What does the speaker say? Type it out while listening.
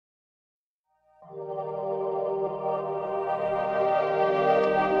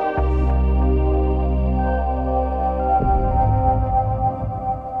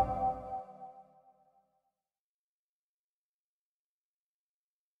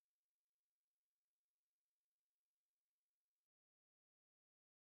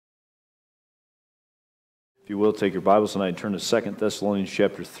If you will, take your Bibles tonight and turn to 2 Thessalonians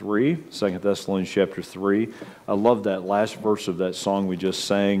chapter 3. 2 Thessalonians chapter 3. I love that last verse of that song we just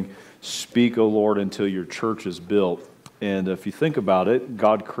sang, "Speak, O Lord, until your church is built." And if you think about it,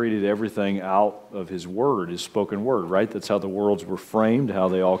 God created everything out of His Word, His spoken Word, right? That's how the worlds were framed, how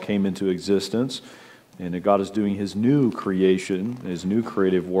they all came into existence. And God is doing His new creation, His new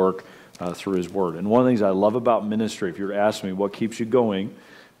creative work through His Word. And one of the things I love about ministry, if you were to ask me what keeps you going,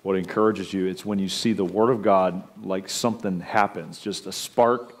 what encourages you, it's when you see the Word of God, like something happens. Just a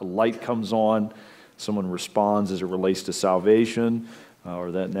spark, a light comes on, someone responds as it relates to salvation, or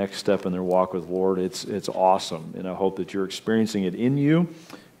that next step in their walk with the Lord. It's awesome, and I hope that you're experiencing it in you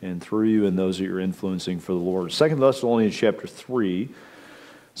and through you and those that you're influencing for the Lord. 2 Thessalonians chapter 3,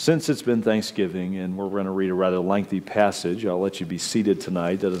 since it's been Thanksgiving, and we're going to read a rather lengthy passage, I'll let you be seated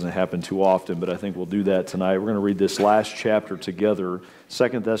tonight. That doesn't happen too often, but I think we'll do that tonight. We're going to read this last chapter together, 2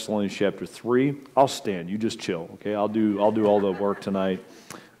 Thessalonians chapter 3. I'll stand. You just chill, okay? I'll do all the work tonight,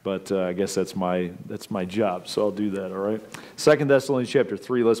 but I guess that's my job, so I'll do that, all right? 2 Thessalonians chapter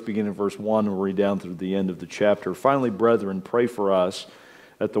 3, let's begin in verse 1 and we'll read down through the end of the chapter. Finally, brethren, pray for us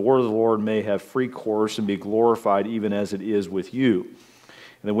that the word of the Lord may have free course and be glorified even as it is with you,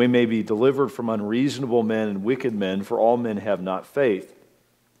 and that we may be delivered from unreasonable men and wicked men, for all men have not faith.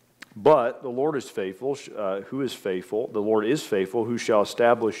 But the Lord is faithful, who is faithful? The Lord is faithful, who shall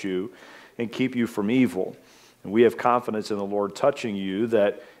establish you and keep you from evil. And we have confidence in the Lord touching you,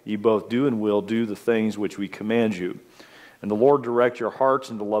 that ye both do and will do the things which we command you. And the Lord direct your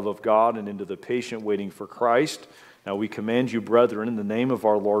hearts into the love of God and into the patient waiting for Christ. Now we command you, brethren, in the name of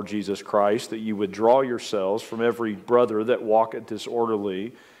our Lord Jesus Christ, that you withdraw yourselves from every brother that walketh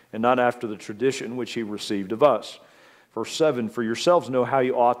disorderly, and not after the tradition which he received of us. Verse 7, for yourselves know how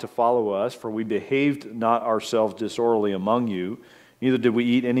you ought to follow us, for we behaved not ourselves disorderly among you, neither did we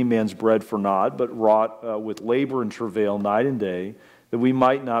eat any man's bread for naught, but wrought with labor and travail night and day, that we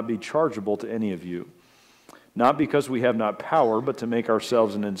might not be chargeable to any of you. Not because we have not power, but to make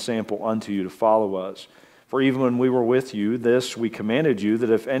ourselves an ensample unto you to follow us. For even when we were with you, this we commanded you, that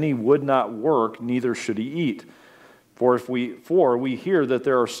if any would not work, neither should he eat. For we hear that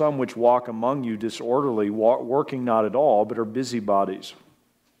there are some which walk among you disorderly, working not at all, but are busybodies.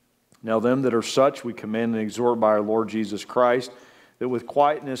 Now them that are such we command and exhort by our Lord Jesus Christ, that with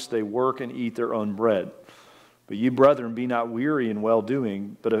quietness they work and eat their own bread. But ye, brethren, be not weary in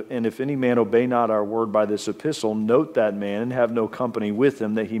well-doing, and if any man obey not our word by this epistle, note that man, and have no company with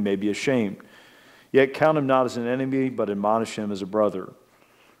him, that he may be ashamed. Yet count him not as an enemy, but admonish him as a brother.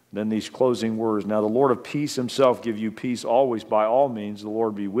 Then these closing words, now the Lord of peace himself give you peace always by all means. The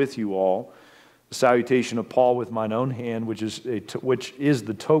Lord be with you all. The salutation of Paul with mine own hand, which is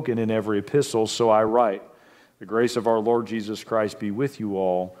the token in every epistle, so I write. The grace of our Lord Jesus Christ be with you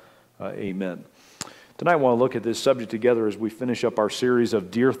all. Amen. Tonight I want to look at this subject together as we finish up our series of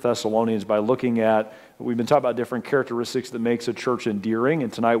Dear Thessalonians by looking at, we've been talking about different characteristics that makes a church endearing,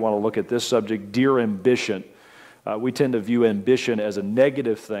 and tonight I want to look at this subject, Dear Ambition. We tend to view ambition as a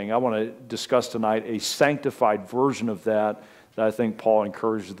negative thing. I want to discuss tonight a sanctified version of that I think Paul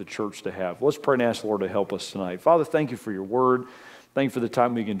encourages the church to have. Let's pray and ask the Lord to help us tonight. Father, thank you for your word. Thank you for the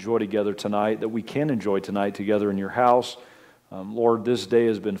time we can enjoy together tonight, that we can enjoy tonight together in your house. Lord, this day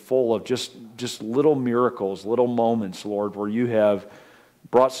has been full of just little miracles, little moments, Lord, where you have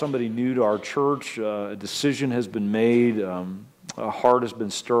brought somebody new to our church, a decision has been made, a heart has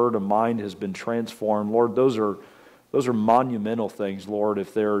been stirred, a mind has been transformed. Lord, those are monumental things, Lord,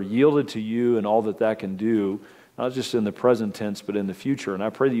 if they're yielded to you and all that can do, not just in the present tense, but in the future. And I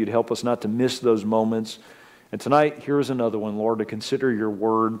pray that you'd help us not to miss those moments. And tonight, here's another one, Lord, to consider your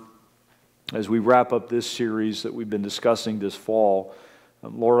word as we wrap up this series that we've been discussing this fall,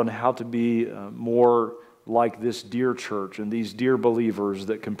 Lord, on how to be more like this dear church and these dear believers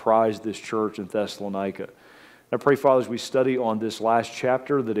that comprise this church in Thessalonica. I pray, Father, as we study on this last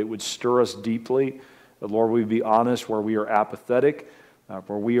chapter, that it would stir us deeply, that, Lord, we'd be honest where we are apathetic,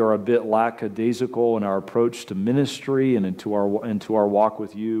 where we are a bit lackadaisical in our approach to ministry and into our walk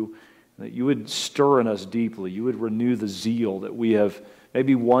with you, that you would stir in us deeply, you would renew the zeal that we have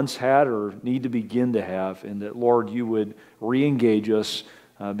maybe once had or need to begin to have, and that, Lord, you would re-engage us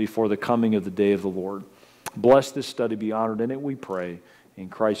before the coming of the day of the Lord. Bless this study, be honored in it, we pray. In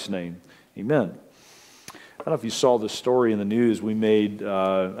Christ's name, amen. I don't know if you saw the story in the news. We made,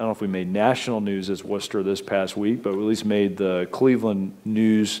 I don't know if we made national news as Worcester this past week, but we at least made the Cleveland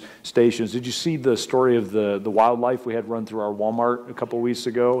news stations. Did you see the story of the wildlife we had run through our Walmart a couple of weeks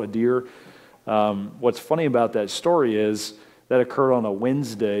ago, a deer? What's funny about that story is that occurred on a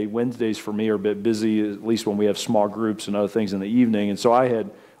Wednesday. Wednesdays for me are a bit busy, at least when we have small groups and other things in the evening. And so I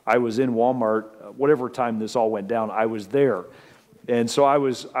had I was in Walmart, whatever time this all went down, I was there. And so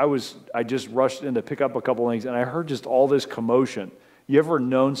I just rushed in to pick up a couple things, and I heard just all this commotion. You ever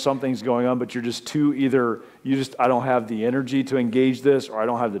known something's going on, but you're just I don't have the energy to engage this, or I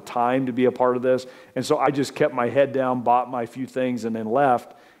don't have the time to be a part of this. And so I just kept my head down, bought my few things, and then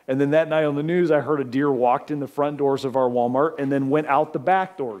left. And then that night on the news, I heard a deer walked in the front doors of our Walmart and then went out the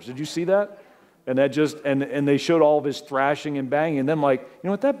back doors. Did you see that? And that just, and they showed all of his thrashing and banging. And then I'm like, you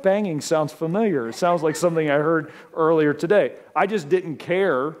know what, that banging sounds familiar. It sounds like something I heard earlier today. I just didn't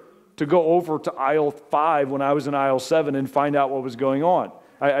care to go over to aisle 5 when I was in aisle 7 and find out what was going on.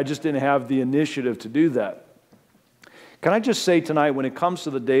 I just didn't have the initiative to do that. Can I just say tonight, when it comes to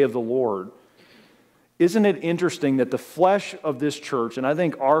the day of the Lord, isn't it interesting that the flesh of this church, and I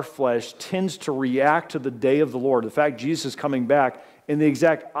think our flesh, tends to react to the day of the Lord, the fact Jesus is coming back, in the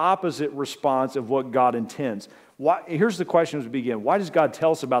exact opposite response of what God intends. Here's the question as we begin. Why does God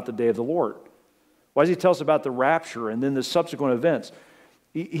tell us about the day of the Lord? Why does He tell us about the rapture and then the subsequent events?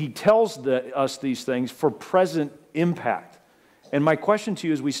 He tells us these things for present impact. And my question to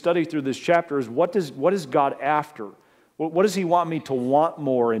you as we study through this chapter is, what is God after? What does He want me to want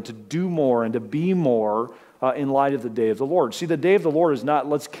more and to do more and to be more in light of the day of the Lord? See, the day of the Lord is not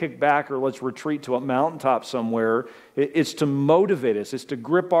let's kick back or let's retreat to a mountaintop somewhere. It's to motivate us. It's to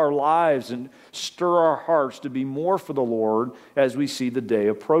grip our lives and stir our hearts to be more for the Lord as we see the day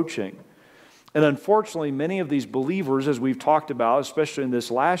approaching. And unfortunately, many of these believers, as we've talked about, especially in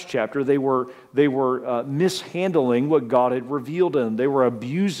this last chapter, they were mishandling what God had revealed to them. They were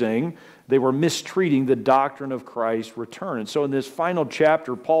abusing, they were mistreating the doctrine of Christ's return. And so in this final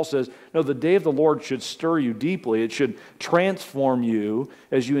chapter, Paul says, no, the day of the Lord should stir you deeply. It should transform you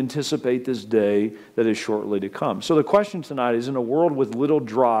as you anticipate this day that is shortly to come. So the question tonight is, in a world with little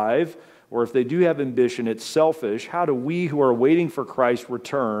drive, or if they do have ambition, it's selfish, how do we who are waiting for Christ's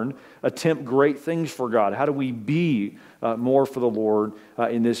return attempt great things for God? How do we be more for the Lord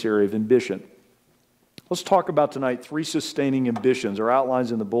in this area of ambition? Let's talk about tonight 3 sustaining ambitions, or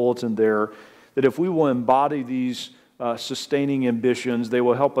outlines in the bulletin there, that if we will embody these sustaining ambitions, they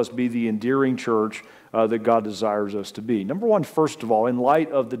will help us be the endearing church that God desires us to be. Number 1, first of all, in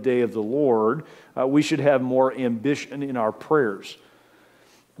light of the day of the Lord, we should have more ambition in our prayers.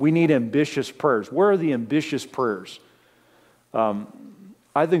 We need ambitious prayers. Where are the ambitious prayers?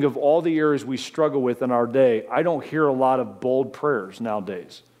 I think of all the areas we struggle with in our day, I don't hear a lot of bold prayers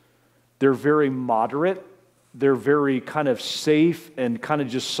nowadays. They're very moderate. They're very kind of safe and kind of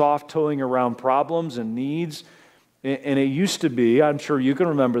just soft-toeing around problems and needs. And it used to be, I'm sure you can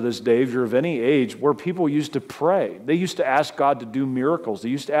remember this, Dave, you're of any age, where people used to pray. They used to ask God to do miracles. They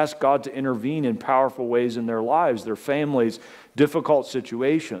used to ask God to intervene in powerful ways in their lives, their families, difficult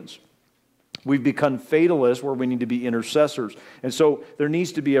situations. We've become fatalists where we need to be intercessors. And so there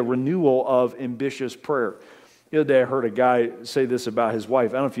needs to be a renewal of ambitious prayer. The other day I heard a guy say this about his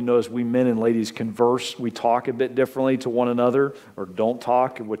wife. I don't know if you notice, we men and ladies converse. We talk a bit differently to one another, or don't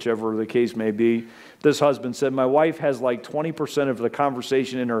talk, whichever the case may be. This husband said, my wife has like 20% of the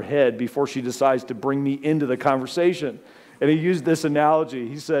conversation in her head before she decides to bring me into the conversation. And he used this analogy.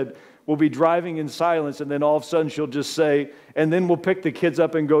 He said, we'll be driving in silence, and then all of a sudden she'll just say, and then we'll pick the kids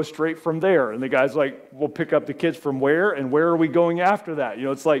up and go straight from there. And the guy's like, we'll pick up the kids from where? And where are we going after that? You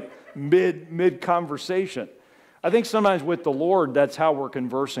know, it's like mid-conversation. I think sometimes with the Lord, that's how we're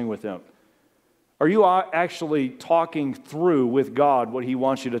conversing with Him. Are you actually talking through with God what He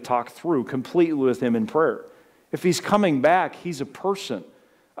wants you to talk through completely with Him in prayer? If He's coming back, He's a person.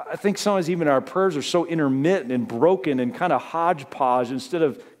 I think sometimes even our prayers are so intermittent and broken and kind of hodgepodge instead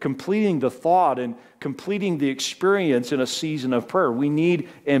of completing the thought and completing the experience in a season of prayer. We need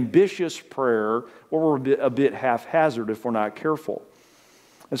ambitious prayer, or we're a bit haphazard if we're not careful.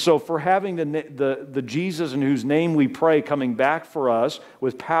 And so for having the Jesus in whose name we pray coming back for us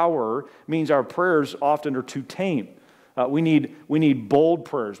with power means our prayers often are too tame. We need bold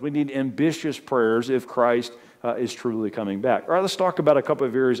prayers. We need ambitious prayers if Christ is truly coming back. All right, let's talk about a couple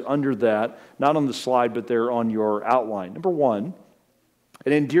of areas under that, not on the slide, but they're on your outline. Number 1,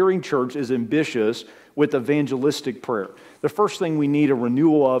 an endearing church is ambitious with evangelistic prayer. The first thing we need a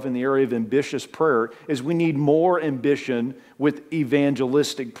renewal of in the area of ambitious prayer is we need more ambition with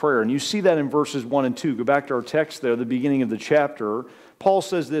evangelistic prayer. And you see that in verses 1 and 2. Go back to our text there, the beginning of the chapter. Paul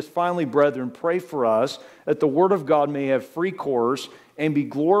says this, finally, brethren, pray for us that the word of God may have free course and be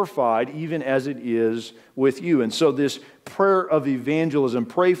glorified even as it is with you. And so this prayer of evangelism,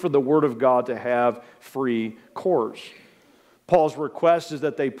 pray for the word of God to have free course. Paul's request is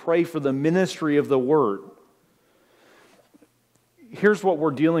that they pray for the ministry of the word. here's what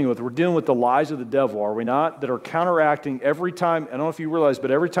we're dealing with. We're dealing with the lies of the devil, are we not? That are counteracting every time, I don't know if you realize,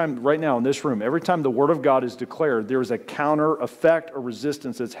 but every time right now in this room, every time the Word of God is declared, there is a counter effect or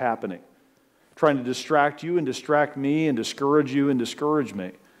resistance that's happening. Trying to distract you and distract me and discourage you and discourage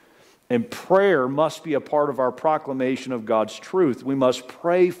me. And prayer must be a part of our proclamation of God's truth. We must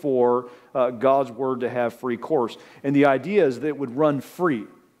pray for God's Word to have free course. And the idea is that it would run freely.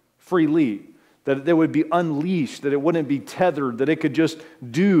 That it would be unleashed, that it wouldn't be tethered, that it could just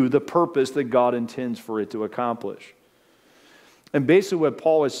do the purpose that God intends for it to accomplish. And basically what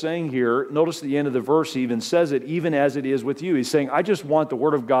Paul is saying here, notice at the end of the verse, he even says it, even as it is with you. He's saying, I just want the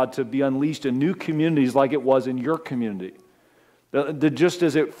Word of God to be unleashed in new communities like it was in your community. That just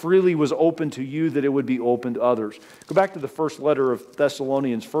as it freely was open to you, that it would be open to others. Go back to the first letter of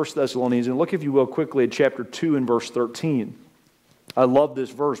Thessalonians, 1 Thessalonians, and look, if you will, quickly at chapter 2 and verse 13. I love this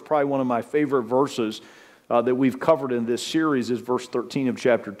verse. Probably one of my favorite verses that we've covered in this series is verse 13 of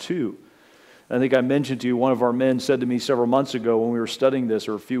chapter 2. I think I mentioned to you, one of our men said to me several months ago when we were studying this,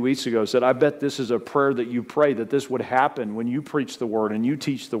 or a few weeks ago, said, I bet this is a prayer that you pray, that this would happen when you preach the Word and you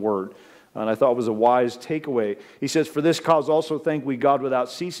teach the Word. And I thought it was a wise takeaway. He says, for this cause also thank we God without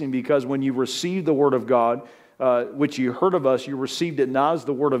ceasing, because when you received the Word of God, which you heard of us, you received it not as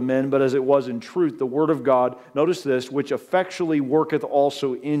the word of men, but as it was in truth, the word of God, notice this, which effectually worketh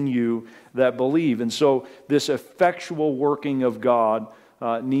also in you that believe. And so this effectual working of God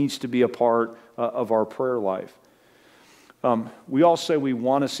needs to be a part of our prayer life. We all say we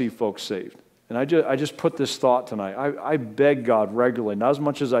want to see folks saved. And I just put this thought tonight. I beg God regularly, not as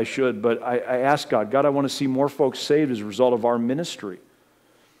much as I should, but I ask God, I want to see more folks saved as a result of our ministry.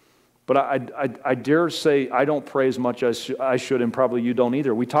 But I dare say I don't pray as much as I should, and probably you don't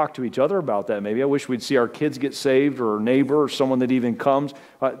either. We talk to each other about that maybe. I wish we'd see our kids get saved, or a neighbor, or someone that even comes.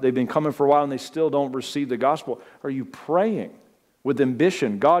 They've been coming for a while and they still don't receive the gospel. Are you praying with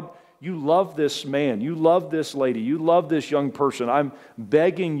ambition? God, you love this man. You love this lady. You love this young person. I'm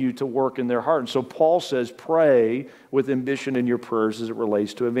begging you to work in their heart. And so Paul says, pray with ambition in your prayers as it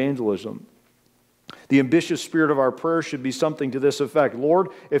relates to evangelism. The ambitious spirit of our prayer should be something to this effect. Lord,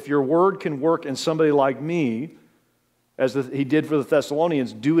 if your word can work in somebody like me, as he did for the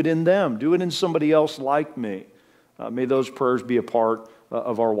Thessalonians, do it in them. Do it in somebody else like me. May those prayers be a part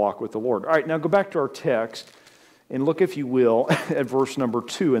of our walk with the Lord. All right, now go back to our text and look, if you will, at verse number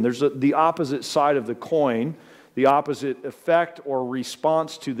 2. And there's the opposite side of the coin, the opposite effect or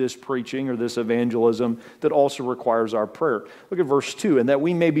response to this preaching or this evangelism that also requires our prayer. Look at verse 2. And that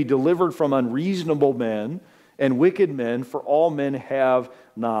we may be delivered from unreasonable men and wicked men, for all men have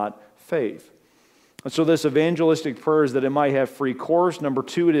not faith. And so this evangelistic prayer is that it might have free course. Number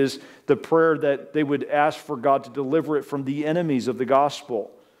 2, it is the prayer that they would ask for God to deliver it from the enemies of the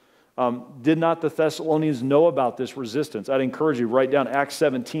gospel. Did not the Thessalonians know about this resistance? I'd encourage you to write down Acts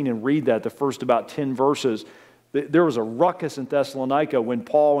 17 and read that, the first about 10 verses. There was a ruckus in Thessalonica when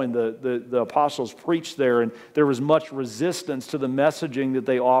Paul and the apostles preached there, and there was much resistance to the messaging that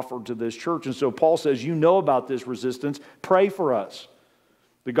they offered to this church. And so Paul says, you know about this resistance, pray for us,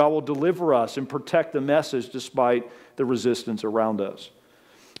 that God will deliver us and protect the message despite the resistance around us.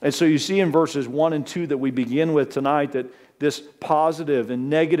 And so you see in verses 1 and 2 that we begin with tonight that this positive and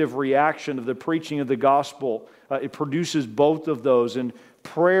negative reaction of the preaching of the gospel, it produces both of those. And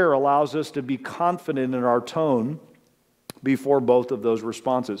prayer allows us to be confident in our tone before both of those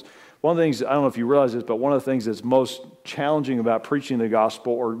responses. One of the things, I don't know if you realize this, but one of the things that's most challenging about preaching the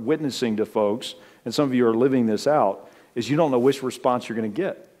gospel or witnessing to folks, and some of you are living this out, is you don't know which response you're going to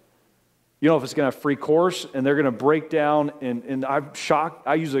get. You know if it's going to have free course and they're going to break down, and I'm shocked.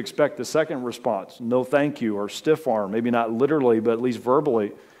 I usually expect the second response, no thank you, or stiff arm, maybe not literally, but at least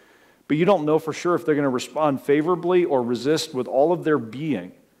verbally. But you don't know for sure if they're going to respond favorably or resist with all of their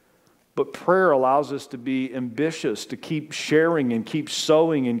being. But prayer allows us to be ambitious, to keep sharing and keep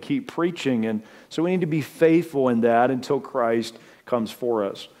sowing and keep preaching. And so we need to be faithful in that until Christ comes for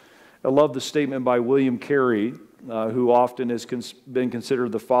us. I love the statement by William Carey, who often has been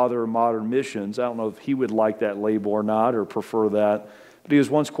considered the father of modern missions. I don't know if he would like that label or not, or prefer that. But he was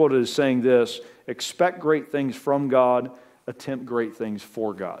once quoted as saying this: expect great things from God, attempt great things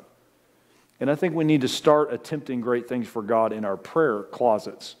for God. And I think we need to start attempting great things for God in our prayer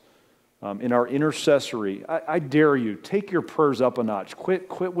closets, in our intercessory. I dare you, take your prayers up a notch.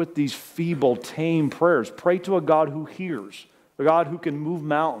 Quit with these feeble, tame prayers. Pray to a God who hears, a God who can move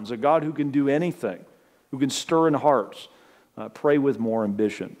mountains, a God who can do anything, who can stir in hearts. Pray with more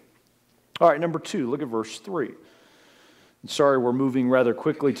ambition. All right, number 2, look at verse 3. Sorry, we're moving rather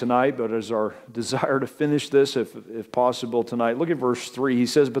quickly tonight, but it is our desire to finish this if possible tonight. Look at verse 3. He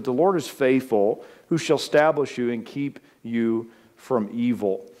says, but the Lord is faithful, who shall establish you and keep you from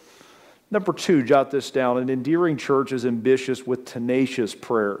evil. Number 2, jot this down, an endearing church is ambitious with tenacious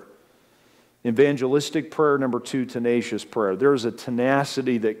prayer. Evangelistic prayer, number 2, tenacious prayer. There's a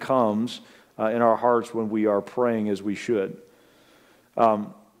tenacity that comes in our hearts when we are praying as we should.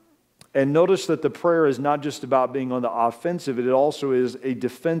 And notice that the prayer is not just about being on the offensive, it also is a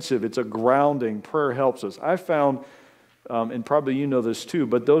defensive. It's a grounding. Prayer helps us. I found, and probably you know this too,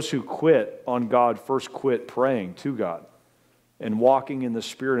 but those who quit on God first quit praying to God and walking in the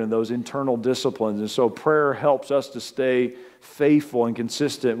Spirit and those internal disciplines. And so prayer helps us to stay faithful and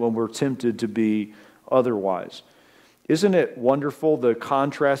consistent when we're tempted to be otherwise. Isn't it wonderful, the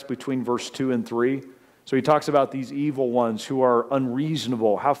contrast between verse 2 and 3? So he talks about these evil ones who are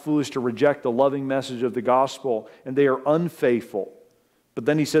unreasonable, how foolish to reject the loving message of the gospel, and they are unfaithful. But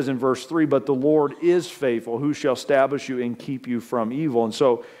then he says in verse 3, but the Lord is faithful, who shall establish you and keep you from evil. And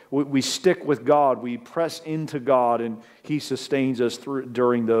so we stick with God, we press into God, and He sustains us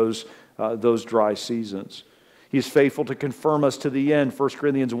during those dry seasons. He is faithful to confirm us to the end, 1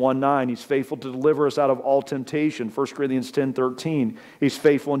 Corinthians 1:9. He's faithful to deliver us out of all temptation, 1 Corinthians 10:13. He's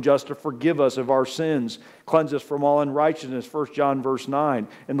faithful and just to forgive us of our sins, cleanse us from all unrighteousness, 1 John verse 9.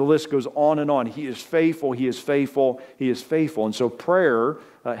 And the list goes on and on. He is faithful, He is faithful, He is faithful. And so prayer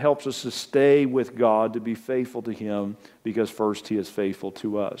helps us to stay with God, to be faithful to Him, because first He is faithful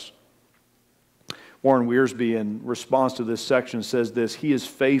to us. Warren Wiersbe, in response to this section, says this: He is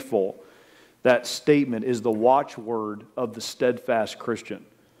faithful. That statement is the watchword of the steadfast Christian.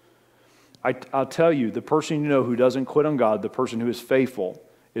 I'll tell you, the person you know who doesn't quit on God, the person who is faithful,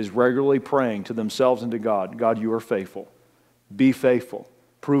 is regularly praying to themselves and to God, God, you are faithful. Be faithful.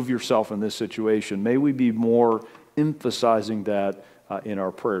 Prove yourself in this situation. May we be more emphasizing that in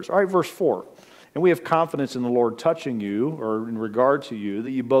our prayers. All right, verse 4. And we have confidence in the Lord touching you, or in regard to you, that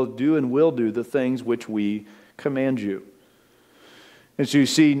you both do and will do the things which we command you. And so you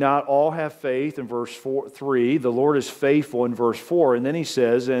see, not all have faith in verse 3. The Lord is faithful in verse 4. And then he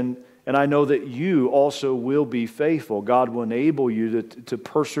says, and I know that you also will be faithful. God will enable you to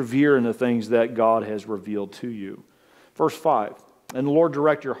persevere in the things that God has revealed to you. Verse 5. And the Lord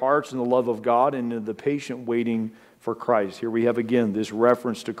direct your hearts in the love of God and in the patient waiting for Christ. Here we have again this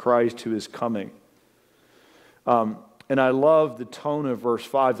reference to Christ who is coming. And I love the tone of verse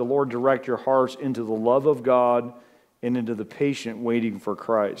 5. The Lord direct your hearts into the love of God and into the patient waiting for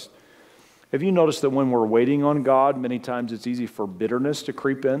Christ. Have you noticed that when we're waiting on God, many times it's easy for bitterness to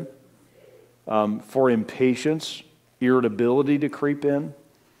creep in, for impatience, irritability to creep in?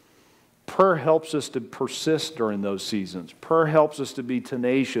 Prayer helps us to persist during those seasons. Prayer helps us to be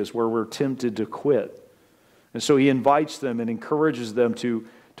tenacious where we're tempted to quit. And so he invites them and encourages them to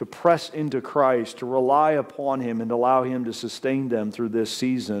press into Christ, to rely upon Him and allow Him to sustain them through this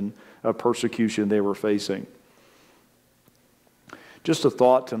season of persecution they were facing. Just a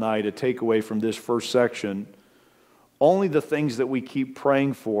thought tonight, a takeaway from this first section. Only the things that we keep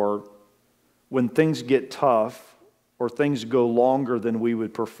praying for when things get tough or things go longer than we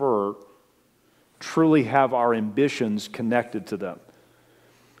would prefer truly have our ambitions connected to them.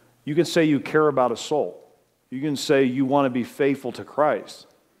 You can say you care about a soul. You can say you want to be faithful to Christ.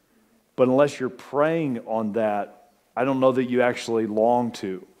 But unless you're praying on that, I don't know that you actually long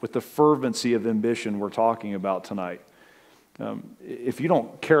to, with the fervency of ambition we're talking about tonight. If you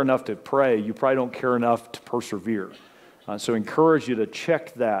don't care enough to pray, you probably don't care enough to persevere. So I encourage you to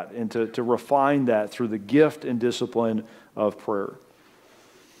check that and to refine that through the gift and discipline of prayer.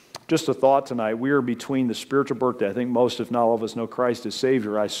 Just a thought tonight, we are between the spiritual birthday. I think most, if not all of us, know Christ as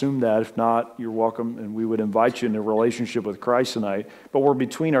Savior. I assume that. If not, you're welcome, and we would invite you into a relationship with Christ tonight. But we're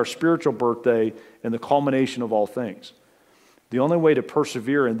between our spiritual birthday and the culmination of all things. The only way to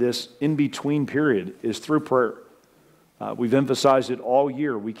persevere in this in-between period is through prayer. We've emphasized it all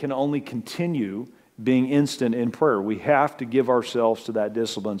year. We can only continue being instant in prayer. We have to give ourselves to that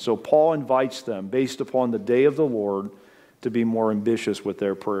discipline. So Paul invites them, based upon the day of the Lord, to be more ambitious with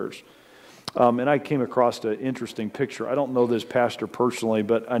their prayers. And I came across an interesting picture. I don't know this pastor personally,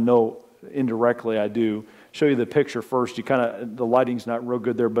 but I know indirectly I do. Show you the picture first. The lighting's not real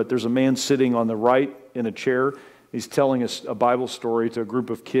good there, but there's a man sitting on the right in a chair. He's telling us a Bible story to a group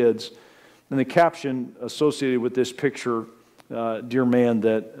of kids. And the caption associated with this picture, dear man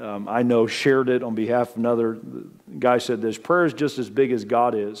that I know shared it on behalf of another guy, said this: prayer is just as big as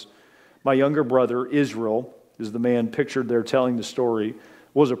God is. My younger brother, Israel, is the man pictured there telling the story,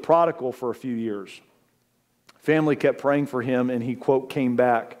 was a prodigal for a few years. Family kept praying for him, and he, quote, came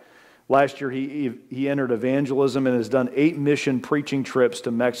back. Last year, he entered evangelism and has done 8 mission preaching trips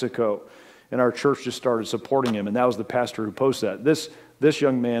to Mexico. And our church just started supporting him, and that was the pastor who posted that. This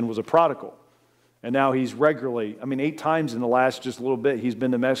young man was a prodigal. And now he's regularly, 8 times in the last just a little bit, he's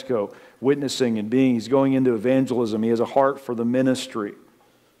been to Mexico witnessing and he's going into evangelism. He has a heart for the ministry.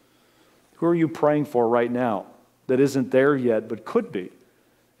 Who are you praying for right now that isn't there yet but could be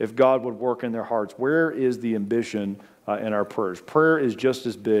if God would work in their hearts? Where is the ambition in our prayers? Prayer is just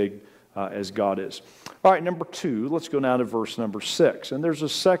as big as God is. All right, number 2, let's go now to verse number 6. And there's a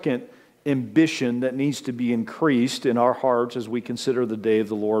second ambition that needs to be increased in our hearts as we consider the day of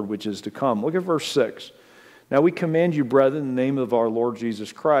the Lord which is to come. Look at verse 6. Now we command you, brethren, in the name of our Lord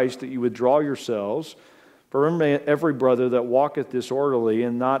Jesus Christ, that you withdraw yourselves from every brother that walketh disorderly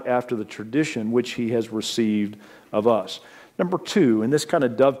and not after the tradition which he has received of us. Number 2, and this kind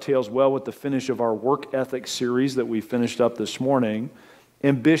of dovetails well with the finish of our work ethic series that we finished up this morning,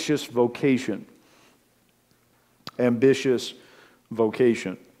 ambitious vocation. Ambitious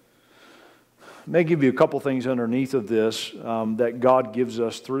vocation. I may give you a couple things underneath of this that God gives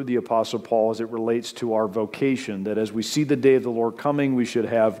us through the Apostle Paul as it relates to our vocation, that as we see the day of the Lord coming, we should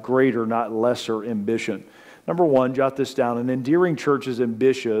have greater, not lesser, ambition. Number 1, jot this down, an endearing church is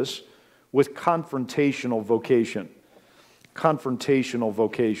ambitious with confrontational vocation. Confrontational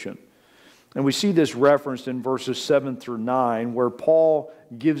vocation. And we see this referenced in verses 7 through 9, where Paul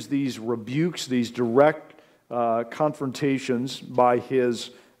gives these rebukes, these direct confrontations by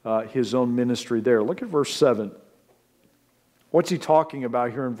his own ministry there. Look at verse 7. What's he talking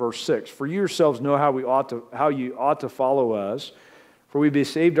about here in verse 6? For you yourselves know how you ought to follow us, for we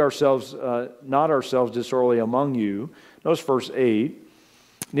behaved ourselves, not ourselves disorderly among you. Notice verse 8.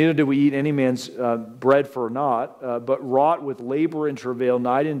 Neither did we eat any man's bread for naught, but wrought with labor and travail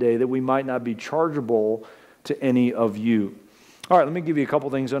night and day, that we might not be chargeable to any of you. All right, let me give you a couple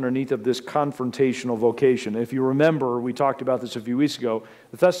things underneath of this confrontational vocation. If you remember, we talked about this a few weeks ago.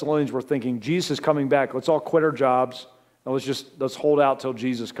 The Thessalonians were thinking, Jesus is coming back. Let's all quit our jobs and let's hold out till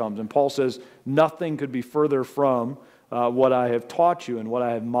Jesus comes. And Paul says, nothing could be further from what I have taught you and what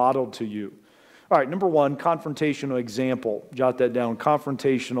I have modeled to you. All right, number 1, confrontational example. Jot that down,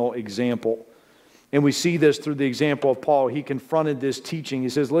 confrontational example. And we see this through the example of Paul. He confronted this teaching. He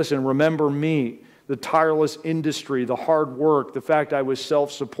says, listen, remember me, the tireless industry, the hard work, the fact I was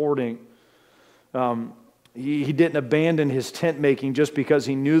self-supporting. He didn't abandon his tent making just because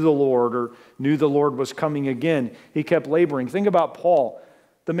he knew the Lord or knew the Lord was coming again. He kept laboring. Think about Paul.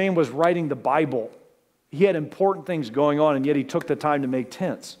 The man was writing the Bible. He had important things going on, and yet he took the time to make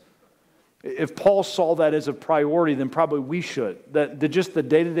tents. If Paul saw that as a priority, then probably we should. That just the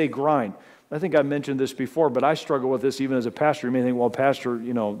day-to-day grind. I think I mentioned this before, but I struggle with this even as a pastor. You may think, well, pastor,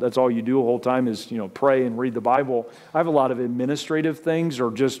 that's all you do the whole time is, pray and read the Bible. I have a lot of administrative things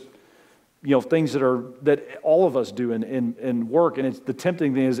or just, things that all of us do in work. And it's the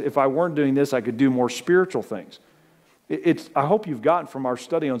tempting thing is if I weren't doing this, I could do more spiritual things. I hope you've gotten from our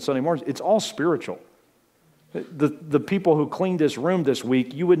study on Sunday mornings, it's all spiritual. The people who cleaned this room this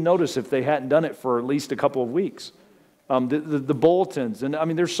week, you would notice if they hadn't done it for at least a couple of weeks. The bulletins,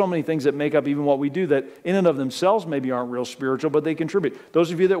 and there's so many things that make up even what we do that in and of themselves maybe aren't real spiritual, but they contribute.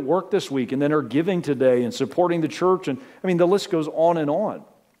 Those of you that work this week and then are giving today and supporting the church, and the list goes on.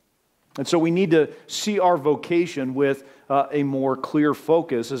 And so we need to see our vocation with a more clear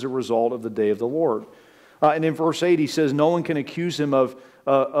focus as a result of the day of the Lord. And in verse 8 he says, no one can accuse him of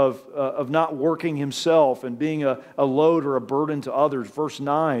not working himself and being a load or a burden to others. Verse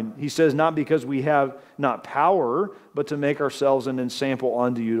 9, he says, not because we have not power, but to make ourselves an ensample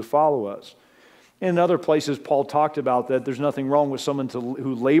unto you to follow us. In other places, Paul talked about that there's nothing wrong with someone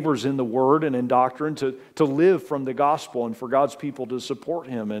who labors in the word and in doctrine to live from the gospel and for God's people to support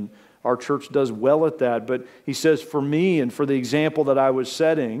him. And our church does well at that. But he says, for me and for the example that I was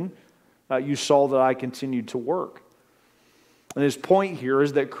setting, you saw that I continued to work. And his point here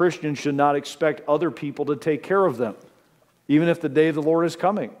is that Christians should not expect other people to take care of them, even if the day of the Lord is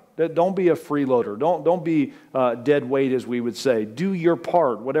coming. Don't be a freeloader. Don't be dead weight, as we would say. Do your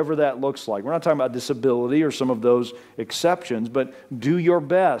part, whatever that looks like. We're not talking about disability or some of those exceptions, but do your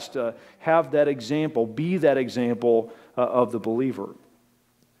best. Have that example. Be that example of the believer.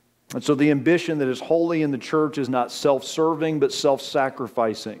 And so the ambition that is holy in the church is not self-serving, but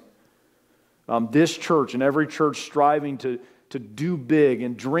self-sacrificing. This church and every church striving to do big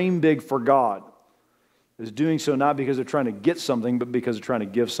and dream big for God is doing so not because they're trying to get something, but because they're trying to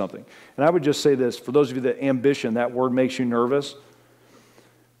give something. And I would just say this, for those of you that ambition, that word makes you nervous.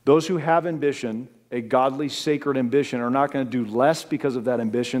 Those who have ambition, a godly, sacred ambition, are not going to do less because of that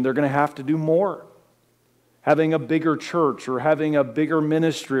ambition. They're going to have to do more. Having a bigger church or having a bigger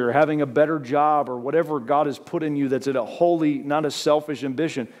ministry or having a better job or whatever God has put in you that's a holy, not a selfish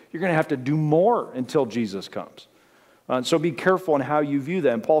ambition, you're going to have to do more until Jesus comes. So be careful in how you view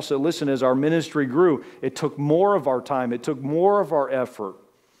that. And Paul said, listen, as our ministry grew, it took more of our time. It took more of our effort.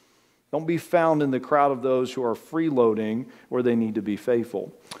 Don't be found in the crowd of those who are freeloading where they need to be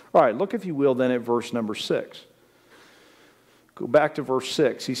faithful. All right, look, if you will, then at verse number 6. Go back to verse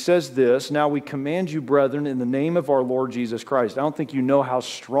 6. He says this, "Now we command you, brethren, in the name of our Lord Jesus Christ." I don't think you know how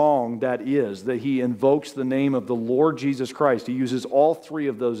strong that is, that he invokes the name of the Lord Jesus Christ. He uses all three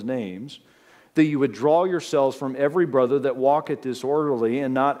of those names. "That you would draw yourselves from every brother that walketh disorderly,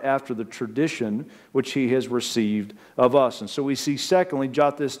 and not after the tradition which he has received of us." And so we see, secondly,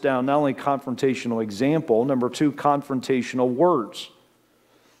 jot this down, not only confrontational example, number 2, confrontational words.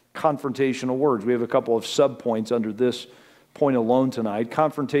 Confrontational words. We have a couple of subpoints under this point alone tonight.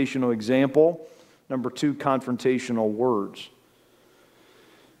 Confrontational example, number 2, confrontational words.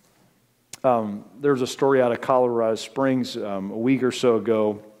 There's a story out of Colorado Springs a week or so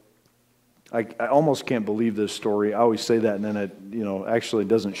ago. I almost can't believe this story. I always say that, and then it actually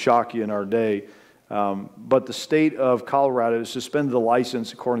doesn't shock you in our day. But the state of Colorado suspended the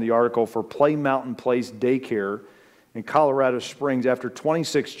license, according to the article, for Play Mountain Place Daycare in Colorado Springs after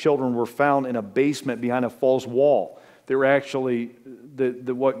 26 children were found in a basement behind a false wall. They were actually,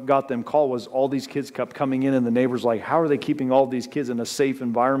 what got them called was all these kids kept coming in, and the neighbors like, how are they keeping all these kids in a safe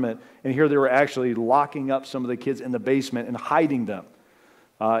environment? And here they were actually locking up some of the kids in the basement and hiding them.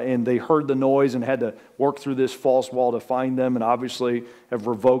 And they heard the noise and had to work through this false wall to find them, and obviously have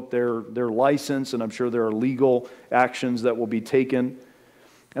revoked their license, and I'm sure there are legal actions that will be taken.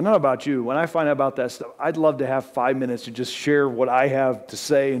 And not about you. When I find out about that stuff, I'd love to have 5 minutes to just share what I have to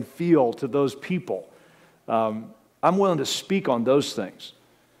say and feel to those people. I'm willing to speak on those things.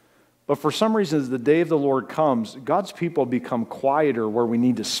 But for some reason, as the day of the Lord comes, God's people become quieter where we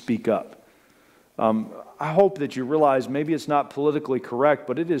need to speak up. I hope that you realize maybe it's not politically correct,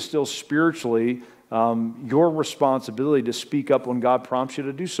 but it is still spiritually your responsibility to speak up when God prompts you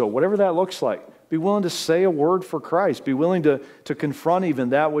to do so, whatever that looks like. Be willing to say a word for Christ. Be willing to confront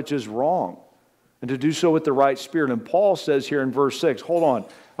even that which is wrong, and to do so with the right spirit. And Paul says here in verse 6, hold on,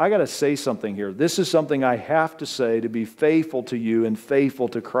 I got to say something here. This is something I have to say to be faithful to you and faithful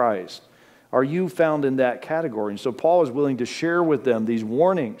to Christ. Are you found in that category? And so Paul is willing to share with them these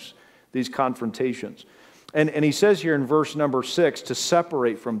warnings, these confrontations. And he says here in verse number 6 to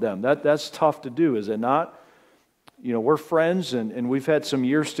separate from them. That's tough to do, is it not? You know, we're friends and we've had some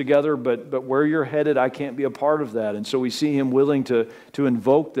years together, but where you're headed, I can't be a part of that. And so we see him willing to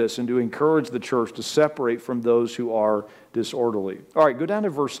invoke this and to encourage the church to separate from those who are disorderly. All right, go down to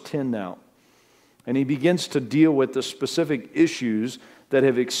verse 10 now. And he begins to deal with the specific issues that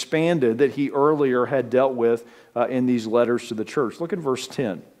have expanded that he earlier had dealt with in these letters to the church. Look at verse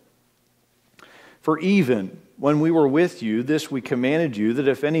 10. "For even when we were with you, this we commanded you, that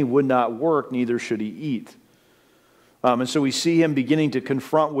if any would not work, neither should he eat." And so we see him beginning to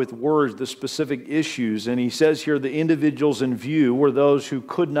confront with words the specific issues. And he says here the individuals in view were those who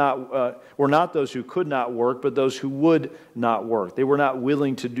could not, were not those who could not work, but those who would not work. They were not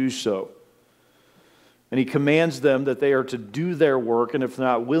willing to do so. And he commands them that they are to do their work, and if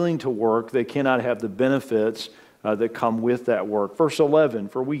not willing to work, they cannot have the benefits that come with that work. Verse 11,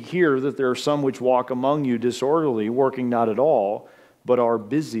 "For we hear that there are some which walk among you disorderly, working not at all, but are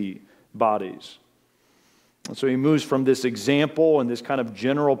busy bodies." And so he moves from this example and this kind of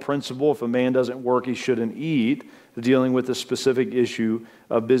general principle, if a man doesn't work, he shouldn't eat, to dealing with the specific issue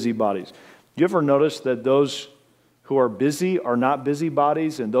of busybodies. You ever notice that those who are busy are not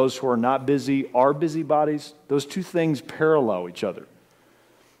busybodies, and those who are not busy are busybodies? Those two things parallel each other.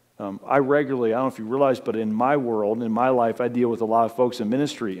 I regularly, I don't know if you realize, but in my world, in my life, I deal with a lot of folks in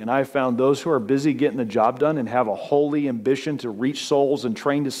ministry, and I found those who are busy getting the job done and have a holy ambition to reach souls and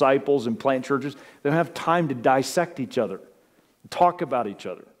train disciples and plant churches, they don't have time to dissect each other, talk about each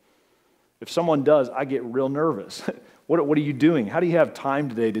other. If someone does, I get real nervous. What are you doing? How do you have time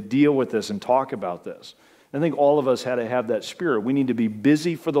today to deal with this and talk about this? I think all of us had to have that spirit. We need to be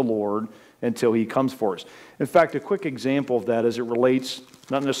busy for the Lord until he comes for us. In fact, a quick example of that as it relates,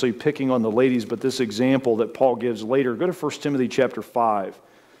 not necessarily picking on the ladies, but this example that Paul gives later. Go to 1 Timothy chapter 5.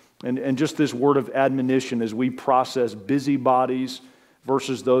 And just this word of admonition as we process busybodies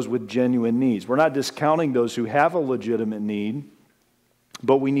versus those with genuine needs. We're not discounting those who have a legitimate need,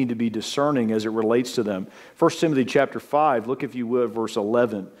 but we need to be discerning as it relates to them. 1 Timothy chapter 5, look if you would, verse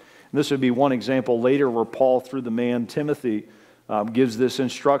 11. And this would be one example later where Paul, through the man Timothy, gives this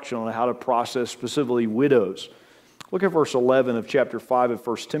instruction on how to process specifically widows. Look at verse 11 of chapter 5 of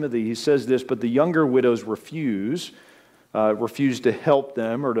 1 Timothy. He says this, "But the younger widows refuse to help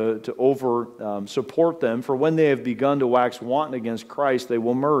them or to support them. For when they have begun to wax wanton against Christ, they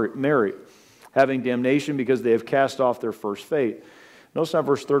will marry, having damnation because they have cast off their first faith. Notice now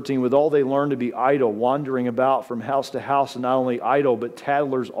verse 13, with all they learn to be idle, wandering about from house to house, and not only idle, but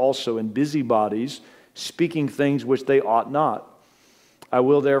tattlers also, and busybodies, speaking things which they ought not. I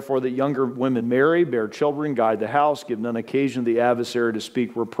will therefore that younger women marry, bear children, guide the house, give none occasion to the adversary to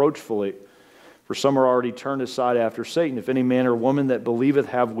speak reproachfully. For some are already turned aside after Satan. If any man or woman that believeth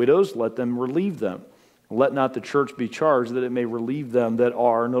have widows, let them relieve them. Let not the church be charged that it may relieve them that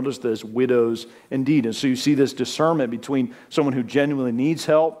are, notice this, widows indeed. And so you see this discernment between someone who genuinely needs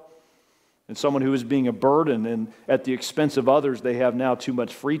help and someone who is being a burden, and at the expense of others, they have now too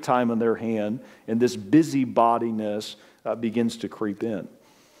much free time on their hand, and this busybodiness begins to creep in.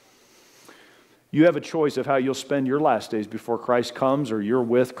 You have a choice of how you'll spend your last days before Christ comes, or you're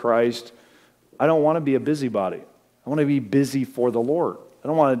with Christ. I don't want to be a busybody. I want to be busy for the Lord. I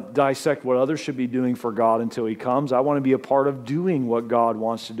don't want to dissect what others should be doing for God until He comes. I want to be a part of doing what God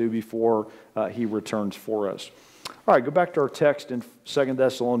wants to do before He returns for us. All right, go back to our text in 2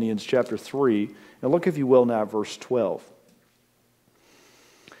 Thessalonians chapter 3, and look, if you will, now at verse 12.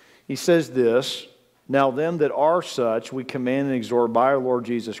 He says this, now them that are such we command and exhort by our Lord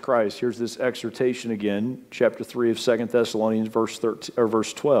Jesus Christ. Here's this exhortation again, chapter 3 of 2 Thessalonians,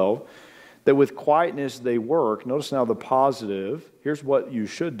 verse 12. That with quietness they work. Notice now the positive. Here's what you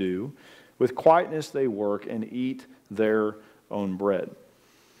should do. With quietness they work and eat their own bread.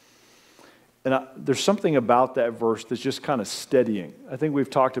 And there's something about that verse that's just kind of steadying. I think we've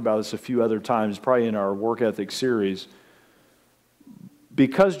talked about this a few other times, probably in our work ethic series.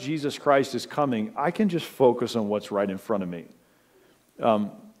 Because Jesus Christ is coming, I can just focus on what's right in front of me.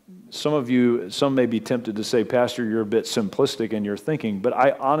 Some may be tempted to say, Pastor, you're a bit simplistic in your thinking, but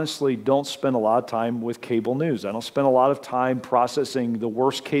I honestly don't spend a lot of time with cable news. I don't spend a lot of time processing the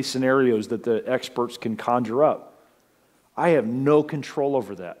worst case scenarios that the experts can conjure up. I have no control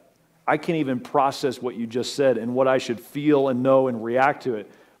over that. I can't even process what you just said and what I should feel and know and react to it.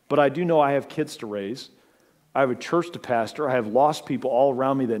 But I do know I have kids to raise. I have a church to pastor. I have lost people all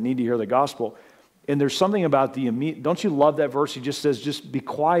around me that need to hear the gospel. And there's something about the immediate, don't you love that verse? He just says, just be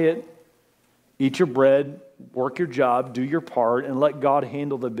quiet, eat your bread, work your job, do your part, and let God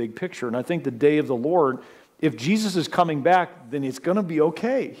handle the big picture. And I think the day of the Lord, if Jesus is coming back, then it's going to be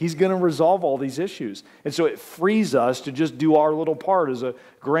okay. He's going to resolve all these issues. And so it frees us to just do our little part as a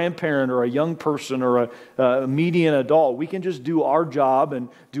grandparent or a young person or a median adult. We can just do our job and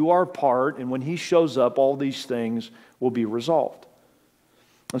do our part, and when He shows up, all these things will be resolved.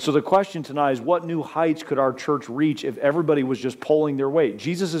 And so the question tonight is, what new heights could our church reach if everybody was just pulling their weight?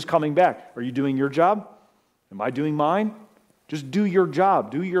 Jesus is coming back. Are you doing your job? Am I doing mine? Just do your job,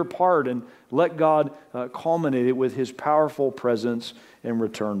 do your part, and let God culminate it with His powerful presence and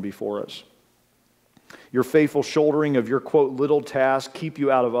return before us. Your faithful shouldering of your, quote, little task keep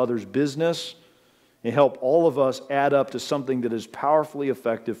you out of others' business and help all of us add up to something that is powerfully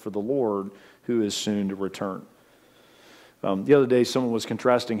effective for the Lord who is soon to return. The other day, someone was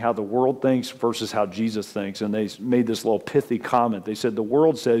contrasting how the world thinks versus how Jesus thinks, and they made this little pithy comment. They said, the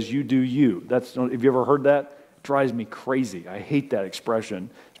world says, you do you. Have you ever heard that? It drives me crazy. I hate that expression,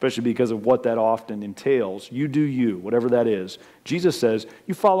 especially because of what that often entails. You do you, whatever that is. Jesus says,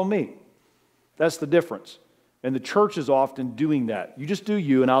 you follow me. That's the difference. And the church is often doing that. You just do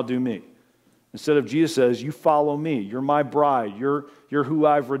you, and I'll do me. Instead of Jesus says, you follow me. You're my bride. You're who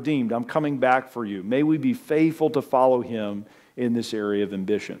I've redeemed. I'm coming back for you. May we be faithful to follow Him in this area of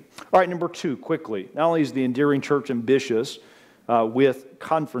ambition. All right, number 2, quickly. Not only is the endearing church ambitious with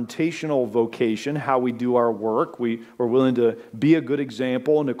confrontational vocation, how we do our work. We are willing to be a good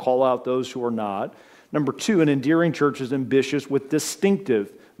example and to call out those who are not. Number 2, an endearing church is ambitious with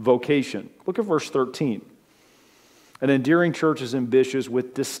distinctive vocation. Look at verse 13. An endearing church is ambitious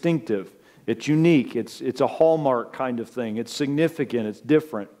with distinctive. It's unique. It's a hallmark kind of thing. It's significant. It's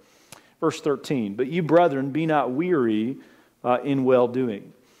different. Verse 13, but you brethren, be not weary in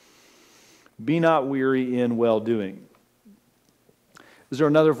well-doing. Be not weary in well-doing. Is there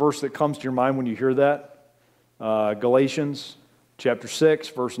another verse that comes to your mind when you hear that? Galatians chapter 6,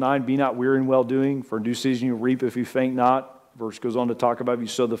 verse 9, be not weary in well-doing, for in due season you reap if you faint not. Verse goes on to talk about if you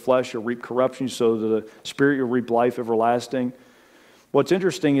sow the flesh, you'll reap corruption. You sow the spirit, you'll reap life everlasting. What's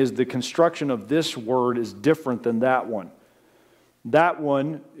interesting is the construction of this word is different than that one. That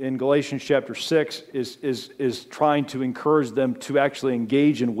one in Galatians chapter 6 is trying to encourage them to actually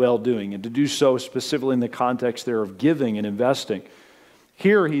engage in well-doing and to do so specifically in the context there of giving and investing.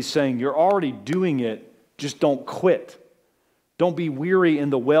 Here he's saying you're already doing it, just don't quit. Don't be weary in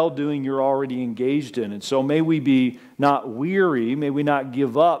the well-doing you're already engaged in. And so may we be not weary, may we not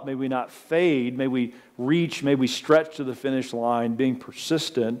give up, may we not fade, may we reach, may we stretch to the finish line, being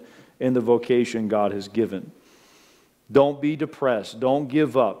persistent in the vocation God has given. Don't be depressed. Don't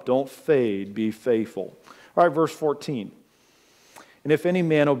give up. Don't fade. Be faithful. All right, verse 14. And if any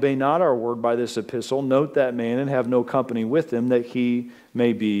man obey not our word by this epistle, note that man and have no company with him, that he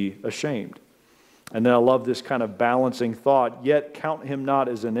may be ashamed. And then I love this kind of balancing thought. Yet count him not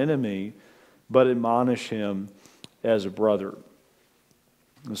as an enemy, but admonish him as a brother.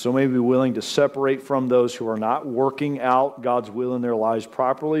 And so may be willing to separate from those who are not working out God's will in their lives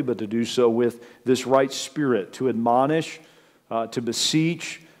properly, but to do so with this right spirit, to admonish, to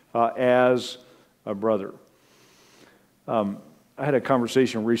beseech as a brother. I had a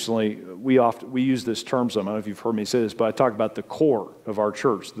conversation recently. We use this term some. I don't know if you've heard me say this, but I talk about the core of our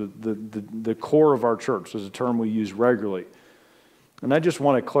church. The core of our church is a term we use regularly. And I just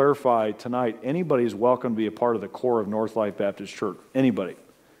want to clarify tonight, anybody is welcome to be a part of the core of North Life Baptist Church. Anybody.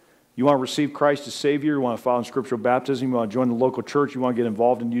 You want to receive Christ as Savior, you want to follow in scriptural baptism, you want to join the local church, you want to get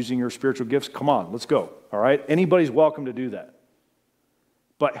involved in using your spiritual gifts, come on, let's go. All right? Anybody's welcome to do that.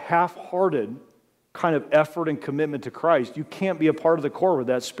 But half-hearted kind of effort and commitment to Christ, you can't be a part of the core with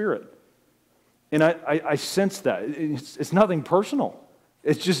that spirit. And I sense that. It's nothing personal.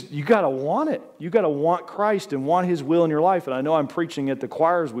 It's just, you got to want it. You got to want Christ and want His will in your life. And I know I'm preaching at the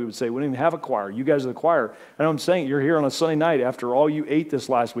choirs, we would say. We don't even have a choir. You guys are the choir. I know I'm saying you're here on a Sunday night after all you ate this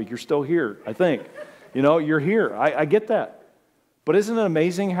last week. You're still here, I think. You know, you're here. I get that. But isn't it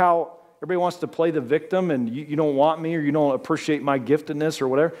amazing how everybody wants to play the victim and you don't want me or you don't appreciate my giftedness or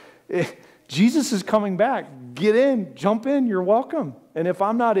whatever? Jesus is coming back. Get in, jump in, you're welcome. And if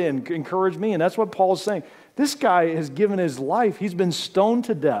I'm not in, encourage me. And that's what Paul is saying. This guy has given his life. He's been stoned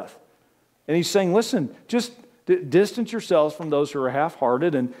to death. And he's saying, listen, just distance yourselves from those who are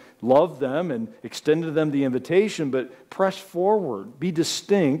half-hearted and love them and extend to them the invitation, but press forward. Be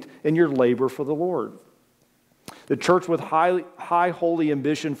distinct in your labor for the Lord. The church with high holy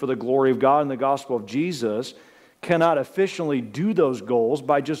ambition for the glory of God and the gospel of Jesus cannot efficiently do those goals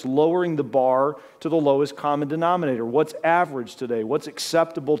by just lowering the bar to the lowest common denominator. What's average today? What's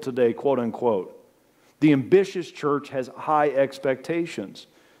acceptable today, quote unquote? The ambitious church has high expectations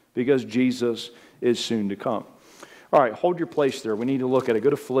because Jesus is soon to come. All right, hold your place there. We need to look at it.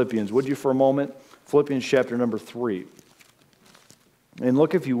 Go to Philippians, would you, for a moment? Philippians chapter number 3. And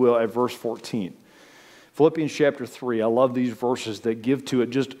look, if you will, at verse 14. Philippians chapter 3. I love these verses that give to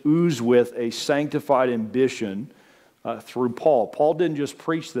it, just ooze with a sanctified ambition through Paul. Paul didn't just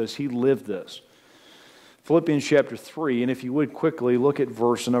preach this, he lived this. Philippians chapter 3, and if you would quickly look at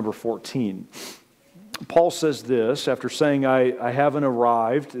verse number 14. Paul says this, after saying, I haven't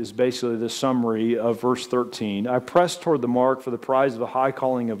arrived, is basically the summary of verse 13. I press toward the mark for the prize of the high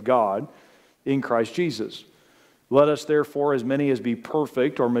calling of God in Christ Jesus. Let us therefore, as many as be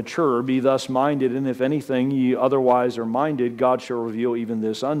perfect or mature, be thus minded, and if anything ye otherwise are minded, God shall reveal even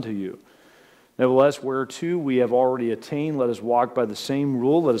this unto you. Nevertheless, whereto we have already attained, let us walk by the same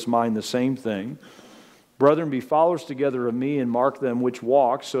rule, let us mind the same thing. Brethren, be followers together of me, and mark them which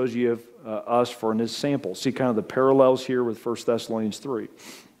walk, so as ye have us for an example. See kind of the parallels here with 1 Thessalonians 3.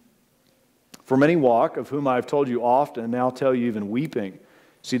 For many walk, of whom I have told you oft, and now tell you even weeping.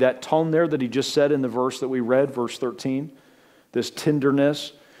 See that tone there that he just said in the verse that we read, verse 13? This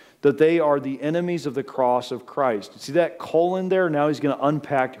tenderness, that they are the enemies of the cross of Christ. See that colon there? Now he's going to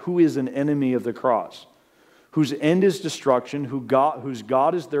unpack who is an enemy of the cross, whose end is destruction, whose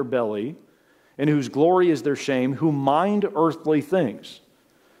God is their belly, and whose glory is their shame, who mind earthly things.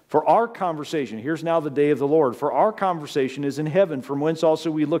 For our conversation, here's now the day of the Lord, for our conversation is in heaven, from whence also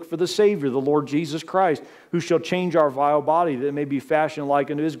we look for the Savior, the Lord Jesus Christ, who shall change our vile body, that it may be fashioned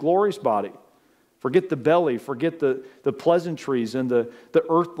like unto His glorious body. Forget the belly, forget the pleasantries and the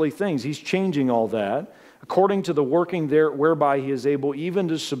earthly things. He's changing all that, according to the working there whereby He is able even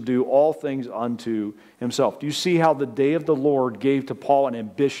to subdue all things unto Himself. Do you see how the day of the Lord gave to Paul an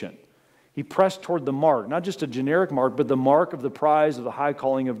ambition? He pressed toward the mark, not just a generic mark, but the mark of the prize of the high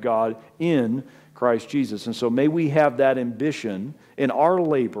calling of God in Christ Jesus. And so may we have that ambition in our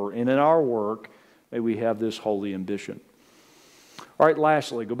labor and in our work. May we have this holy ambition. All right,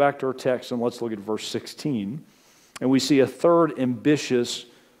 lastly, go back to our text and let's look at verse 16. And we see a third ambitious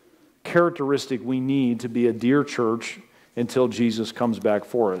characteristic we need to be a dear church until Jesus comes back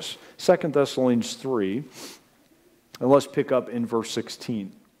for us. 2 Thessalonians 3, and let's pick up in verse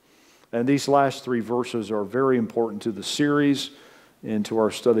 16. And these last three verses are very important to the series and to our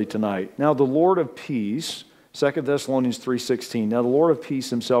study tonight. Now the Lord of peace, 2 Thessalonians 3:16, now the Lord of peace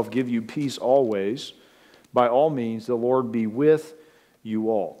Himself give you peace always. By all means, the Lord be with you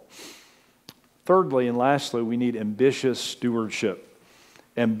all. Thirdly and lastly, we need ambitious stewardship.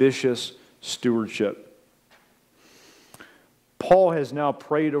 Ambitious stewardship. Paul has now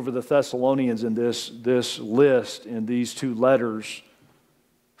prayed over the Thessalonians in this list, in these 2 letters,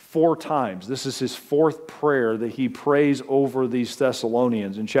 4 times. This is his 4th prayer that he prays over these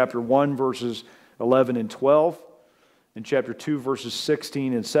Thessalonians. In chapter 1, verses 11 and 12, in chapter 2, verses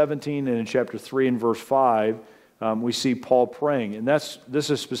 16 and 17, and in chapter 3 and verse 5, we see Paul praying. And this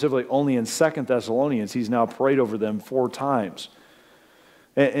is specifically only in 2 Thessalonians. He's now prayed over them 4 times.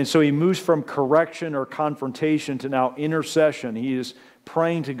 And so he moves from correction or confrontation to now intercession. He is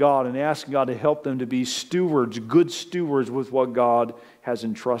praying to God and asking God to help them to be stewards, good stewards with what God has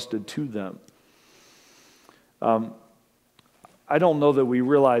entrusted to them. I don't know that we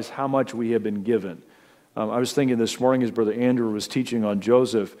realize how much we have been given. I was thinking this morning as Brother Andrew was teaching on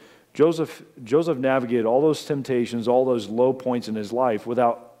Joseph. Joseph navigated all those temptations, all those low points in his life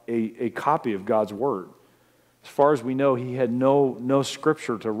without a copy of God's Word. As far as we know, he had no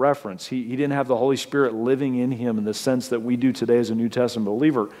scripture to reference. He didn't have the Holy Spirit living in him in the sense that we do today as a New Testament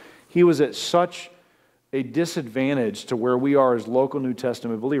believer. He was at such a disadvantage to where we are as local New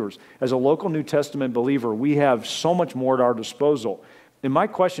Testament believers. As a local New Testament believer, we have so much more at our disposal. And my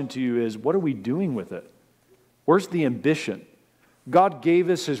question to you is, what are we doing with it? Where's the ambition? God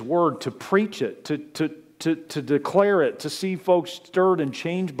gave us His Word to preach it, to declare it, to see folks stirred and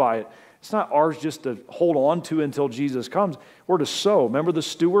changed by it. It's not ours just to hold on to until Jesus comes. We're to sow. Remember the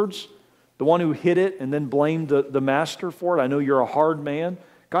stewards? The one who hid it and then blamed the master for it? I know you're a hard man.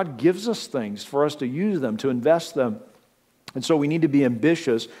 God gives us things for us to use them, to invest them. And so we need to be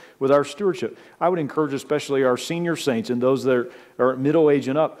ambitious with our stewardship. I would encourage especially our senior saints and those that are middle age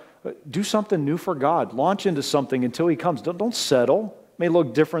and up, do something new for God. Launch into something until He comes. Don't settle. It may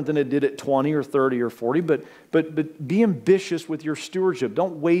look different than it did at 20 or 30 or 40, but be ambitious with your stewardship.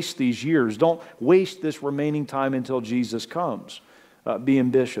 Don't waste these years. Don't waste this remaining time until Jesus comes. Be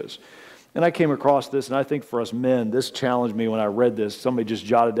ambitious. And I came across this, and I think for us men, this challenged me when I read this. Somebody just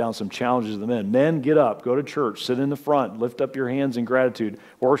jotted down some challenges of the men. Men, get up, go to church, sit in the front, lift up your hands in gratitude,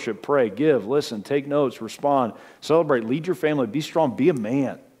 worship, pray, give, listen, take notes, respond, celebrate, lead your family, be strong, be a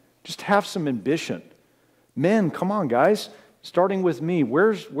man. Just have some ambition. Men, come on, guys. Starting with me,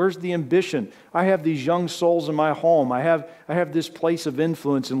 where's the ambition? I have these young souls in my home. I have this place of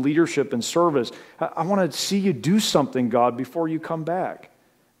influence and leadership and service. I want to see you do something, God, before you come back.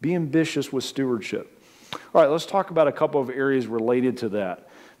 Be ambitious with stewardship. All right, let's talk about a couple of areas related to that.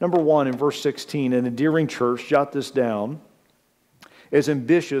 Number 1, in verse 16, an endearing church, jot this down, is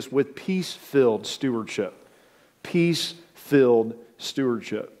ambitious with peace-filled stewardship. Peace-filled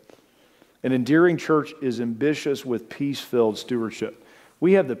stewardship. An endearing church is ambitious with peace-filled stewardship.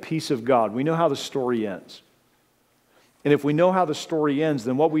 We have the peace of God. We know how the story ends. And if we know how the story ends,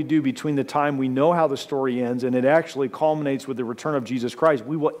 then what we do between the time we know how the story ends and it actually culminates with the return of Jesus Christ,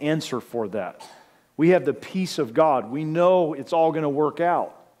 we will answer for that. We have the peace of God. We know it's all going to work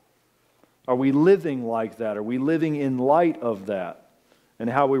out. Are we living like that? Are we living in light of that? And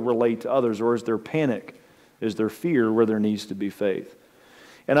how we relate to others? Or is there panic? Is there fear where there needs to be faith?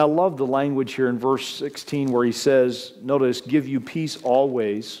 And I love the language here in verse 16 where he says, notice, give you peace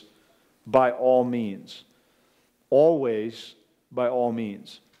always by all means. Always by all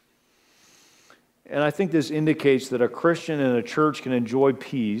means. And I think this indicates that a Christian and a church can enjoy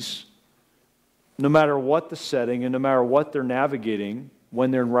peace no matter what the setting and no matter what they're navigating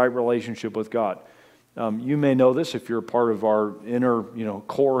when they're in right relationship with God. You may know this if you're a part of our inner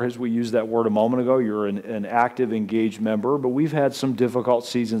core, as we used that word a moment ago. You're an active, engaged member, but we've had some difficult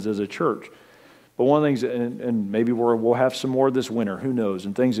seasons as a church. But one of the things, and maybe we'll have some more this winter, who knows,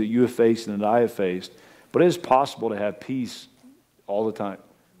 and things that you have faced and that I have faced, but it is possible to have peace all the time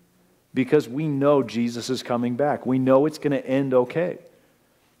because we know Jesus is coming back. We know it's going to end okay.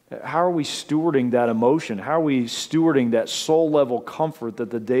 How are we stewarding that emotion? How are we stewarding that soul-level comfort that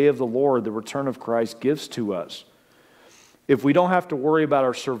the day of the Lord, the return of Christ, gives to us? If we don't have to worry about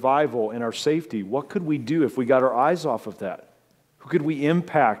our survival and our safety, what could we do if we got our eyes off of that? Who could we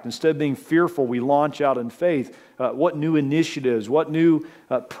impact? Instead of being fearful, we launch out in faith. What new initiatives, what new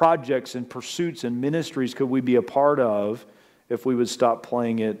projects and pursuits and ministries could we be a part of if we would stop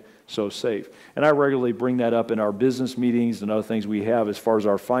playing it so safe? And I regularly bring that up in our business meetings and other things we have as far as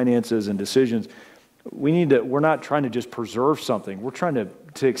our finances and decisions. We're not trying to just preserve something. We're trying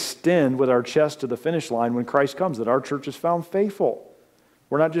to extend with our chest to the finish line when Christ comes, that our church is found faithful.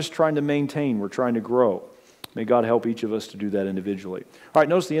 We're not just trying to maintain, we're trying to grow. May God help each of us to do that individually. All right,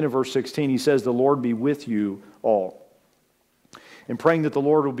 notice the end of verse 16. He says, the Lord be with you all. And praying that the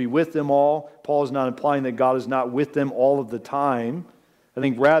Lord will be with them all, Paul is not implying that God is not with them all of the time. I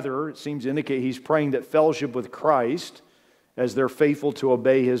think rather, it seems to indicate he's praying that fellowship with Christ as they're faithful to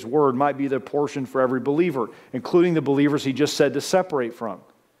obey his word, might be the portion for every believer, including the believers he just said to separate from.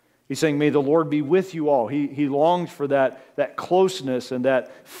 He's saying, may the Lord be with you all. He longs for that closeness and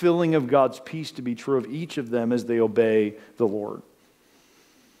that filling of God's peace to be true of each of them as they obey the Lord.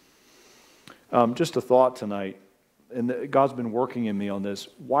 Just a thought tonight, and God's been working in me on this.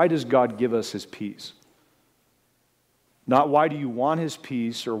 Why does God give us his peace? Not why do you want his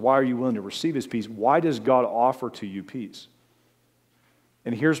peace or why are you willing to receive his peace? Why does God offer to you peace?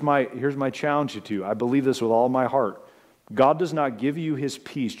 And here's my challenge to you. I believe this with all my heart. God does not give you his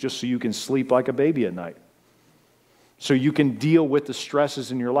peace just so you can sleep like a baby at night, so you can deal with the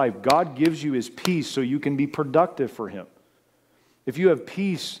stresses in your life. God gives you his peace so you can be productive for him. If you have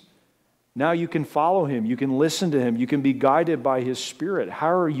peace, now you can follow him, you can listen to him, you can be guided by his Spirit.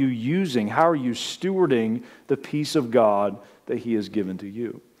 How are you stewarding the peace of God that he has given to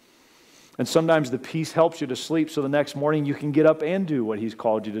you? And sometimes the peace helps you to sleep so the next morning you can get up and do what he's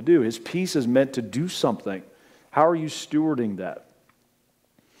called you to do. His peace is meant to do something. How are you stewarding that?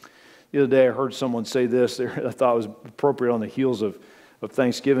 The other day I heard someone say this, I thought it was appropriate on the heels of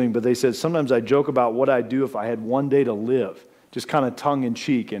Thanksgiving, but they said, sometimes I joke about what I'd do if I had one day to live, just kind of tongue in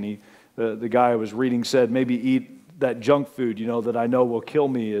cheek. And the guy I was reading said, maybe eat that junk food, that I know will kill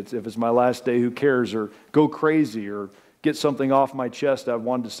me. If it's my last day, who cares? Or go crazy, or get something off my chest I've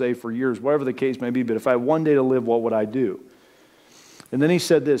wanted to say for years, whatever the case may be. But if I had one day to live, what would I do? And then he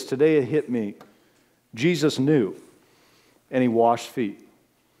said this, today it hit me. Jesus knew, and he washed feet.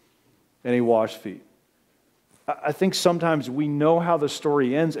 And he washed feet. I think sometimes we know how the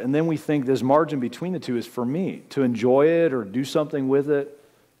story ends, and then we think this margin between the two is for me, to enjoy it or do something with it.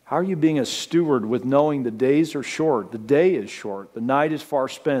 How are you being a steward with knowing the days are short? The day is short. The night is far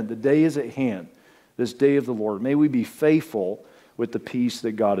spent. The day is at hand. This day of the Lord. May we be faithful with the peace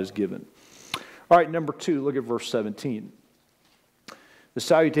that God has given. All right, number 2, look at verse 17. The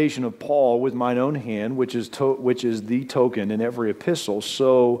salutation of Paul with mine own hand, which is the token in every epistle,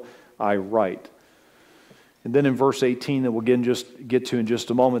 so I write. And then in verse 18 that we'll get to in just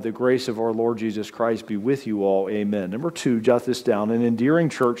a moment, the grace of our Lord Jesus Christ be with you all. Amen. Number 2, jot this down. An endearing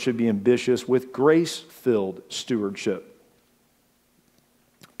church should be ambitious with grace-filled stewardship.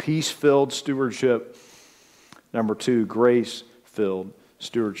 Peace-filled stewardship. Number 2, grace-filled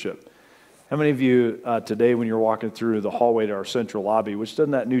stewardship. How many of you today when you're walking through the hallway to our central lobby, which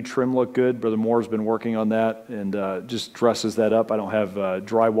doesn't that new trim look good? Brother Moore's been working on that and just dresses that up. I don't have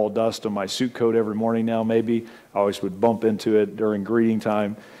drywall dust on my suit coat every morning now, maybe. I always would bump into it during greeting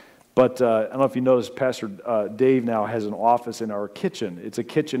time. But I don't know if you noticed, Pastor Dave now has an office in our kitchen. It's a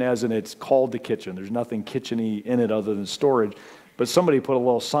kitchen as in it's called the kitchen. There's nothing kitchen-y in it other than storage. But somebody put a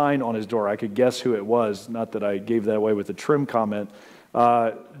little sign on his door. I could guess who it was. Not that I gave that away with the trim comment.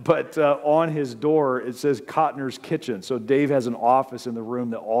 But on his door, it says Cotner's Kitchen. So Dave has an office in the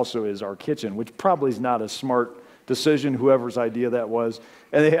room that also is our kitchen, which probably is not a smart decision, whoever's idea that was.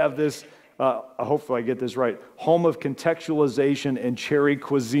 And they have this, hopefully I get this right, home of contextualization and cherry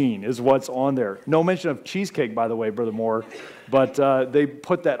cuisine is what's on there. No mention of cheesecake, by the way, Brother Moore, but they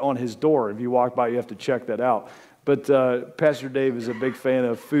put that on his door. If you walk by, you have to check that out. But Pastor Dave is a big fan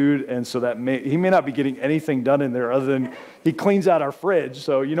of food, and so he may not be getting anything done in there other than he cleans out our fridge.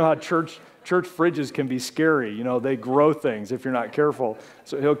 So you know how church fridges can be scary. They grow things if you're not careful.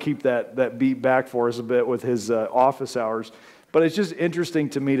 So he'll keep that beat back for us a bit with his office hours. But it's just interesting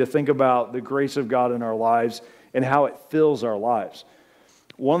to me to think about the grace of God in our lives and how it fills our lives.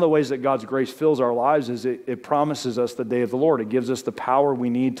 One of the ways that God's grace fills our lives is it promises us the day of the Lord. It gives us the power we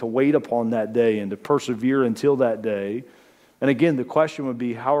need to wait upon that day and to persevere until that day. And again, the question would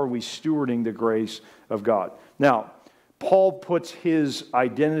be, how are we stewarding the grace of God? Now, Paul puts his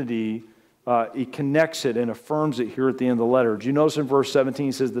identity, he connects it and affirms it here at the end of the letter. Do you notice in verse 17,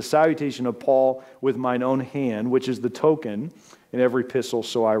 he says, the salutation of Paul with mine own hand, which is the token in every epistle,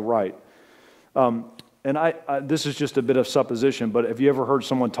 so I write. And this is just a bit of supposition, but have you ever heard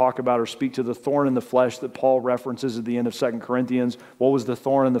someone talk about or speak to the thorn in the flesh that Paul references at the end of 2 Corinthians? What was the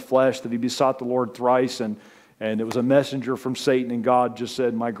thorn in the flesh? That he besought the Lord thrice, and it was a messenger from Satan, and God just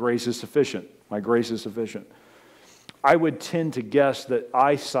said, my grace is sufficient. My grace is sufficient. I would tend to guess that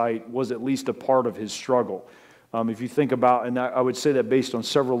eyesight was at least a part of his struggle. If you think about, and I would say that based on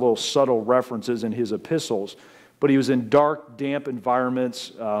several little subtle references in his epistles, but he was in dark, damp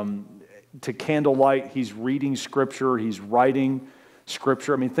environments, to candlelight, he's reading Scripture, he's writing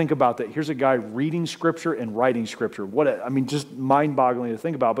Scripture. Think about that. Here's a guy reading Scripture and writing Scripture. Just mind-boggling to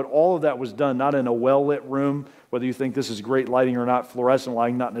think about. But all of that was done not in a well-lit room, whether you think this is great lighting or not, fluorescent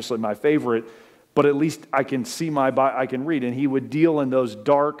lighting, not necessarily my favorite, but at least I can see I can read. And he would deal in those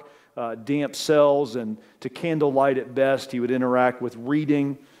dark, damp cells and to candlelight at best. He would interact with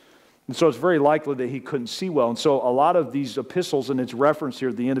reading. And so it's very likely that he couldn't see well. And so a lot of these epistles, and it's referenced here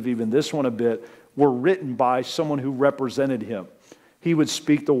at the end of even this one a bit, were written by someone who represented him. He would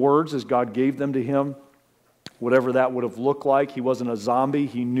speak the words as God gave them to him, whatever that would have looked like. He wasn't a zombie.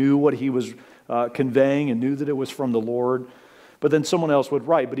 He knew what he was conveying and knew that it was from the Lord. But then someone else would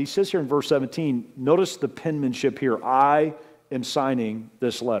write. But he says here in verse 17, notice the penmanship here. I am signing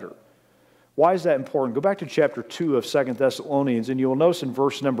this letter. Why is that important? Go back to chapter 2 of 2 Thessalonians, and you'll notice in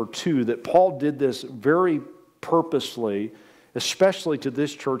verse number 2 that Paul did this very purposely, especially to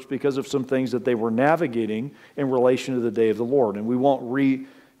this church because of some things that they were navigating in relation to the day of the Lord. And we won't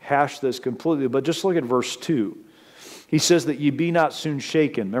rehash this completely, but just look at verse 2. He says that ye be not soon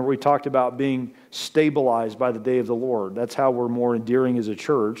shaken. Remember we talked about being stabilized by the day of the Lord. That's how we're more endearing as a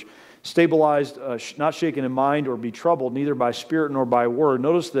church. Stabilized, not shaken in mind or be troubled, neither by spirit nor by word.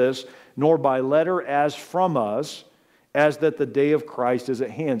 Notice this, nor by letter as from us, as that the day of Christ is at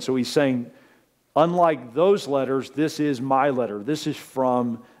hand. So he's saying, unlike those letters, this is my letter. This is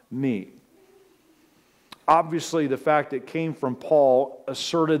from me. Obviously, the fact it came from Paul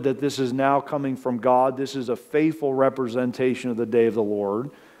asserted that this is now coming from God. This is a faithful representation of the day of the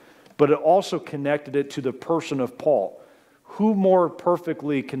Lord. But it also connected it to the person of Paul. Who more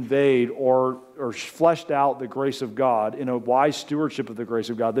perfectly conveyed or fleshed out the grace of God in a wise stewardship of the grace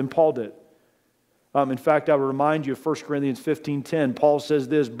of God than Paul did? In fact, I would remind you of 1 Corinthians 15:10. Paul says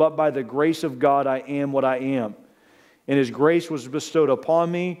this, but by the grace of God I am what I am. And His grace was bestowed upon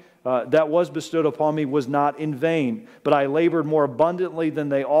me, was not in vain. But I labored more abundantly than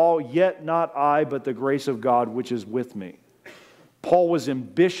they all, yet not I, but the grace of God which is with me. Paul was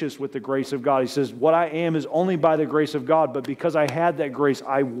ambitious with the grace of God. He says, what I am is only by the grace of God, but because I had that grace,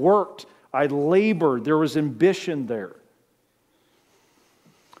 I worked, I labored, there was ambition there.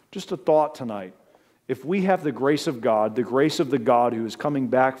 Just a thought tonight. If we have the grace of God, the grace of the God who is coming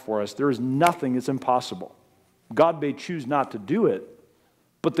back for us, there is nothing that's impossible. God may choose not to do it,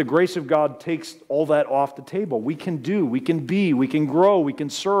 but the grace of God takes all that off the table. We can do, we can be, we can grow, we can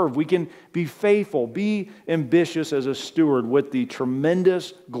serve, we can be faithful, be ambitious as a steward with the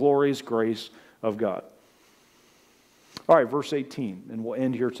tremendous, glorious grace of God. All right, verse 18, and we'll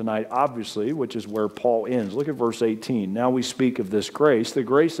end here tonight, obviously, which is where Paul ends. Look at verse 18. Now we speak of this grace. The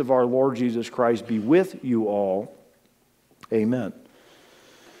grace of our Lord Jesus Christ be with you all. Amen.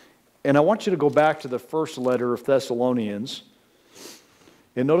 And I want you to go back to the first letter of Thessalonians.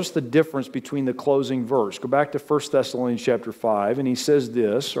 And notice the difference between the closing verse. Go back to 1 Thessalonians chapter 5, and he says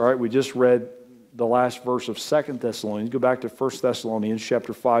this. All right, we just read the last verse of 2 Thessalonians. Go back to 1 Thessalonians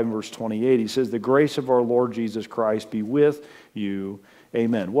chapter 5, verse 28. He says, the grace of our Lord Jesus Christ be with you.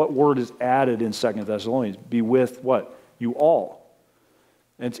 Amen. What word is added in 2 Thessalonians? Be with what? You all.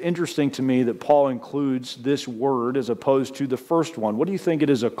 And it's interesting to me that Paul includes this word as opposed to the first one. What do you think it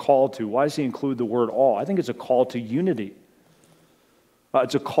is a call to? Why does he include the word all? I think it's a call to unity.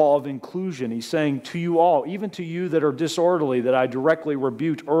 It's a call of inclusion. He's saying to you all, even to you that are disorderly, that I directly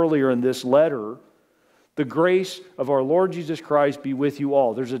rebuked earlier in this letter, the grace of our Lord Jesus Christ be with you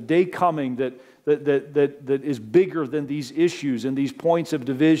all. There's a day coming that is bigger than these issues and these points of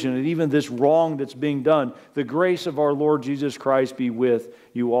division and even this wrong that's being done. The grace of our Lord Jesus Christ be with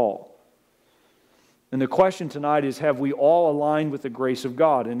you all. And the question tonight is, have we all aligned with the grace of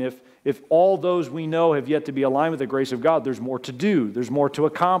God? And if all those we know have yet to be aligned with the grace of God, there's more to do. There's more to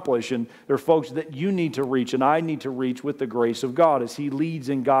accomplish. And there are folks that you need to reach and I need to reach with the grace of God. As He leads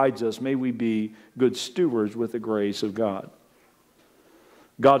and guides us, may we be good stewards with the grace of God.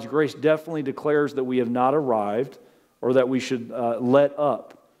 God's grace definitely declares that we have not arrived or that we should let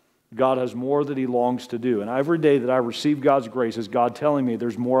up. God has more that He longs to do. And every day that I receive God's grace is God telling me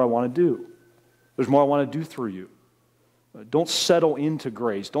there's more I want to do. There's more I want to do through you. Don't settle into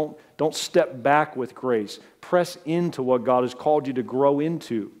grace. Don't step back with grace. Press into what God has called you to grow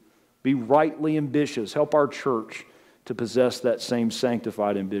into. Be rightly ambitious. Help our church to possess that same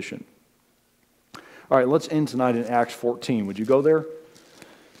sanctified ambition. All right, let's end tonight in Acts 14. Would you go there?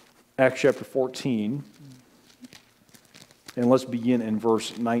 Acts chapter 14. And let's begin in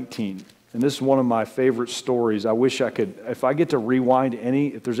verse 19. And this is one of my favorite stories. I wish I could, if I get to rewind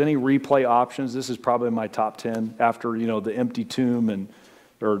if there's any replay options, this is probably my top 10 after, the empty tomb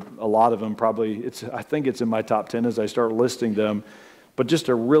or a lot of them probably. I think it's in my top 10 as I start listing them. But just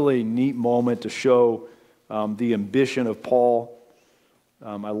a really neat moment to show the ambition of Paul.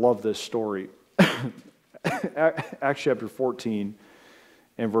 I love this story. Acts chapter 14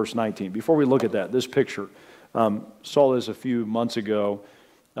 and verse 19. Before we look at that, this picture, saw this a few months ago.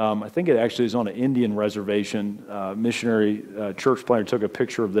 I think it actually is on an Indian reservation. Missionary church planter took a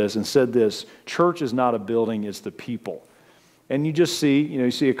picture of this and said this: church is not a building, it's the people. And you just see, you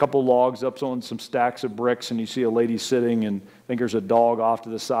see a couple logs up on some stacks of bricks, and you see a lady sitting, and I think there's a dog off to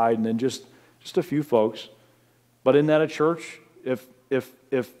the side, and then just a few folks. But isn't that a church? If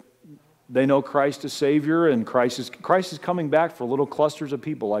they know Christ as Savior, and Christ is coming back for little clusters of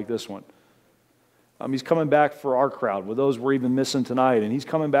people like this one. He's coming back for our crowd, with those we're even missing tonight, and he's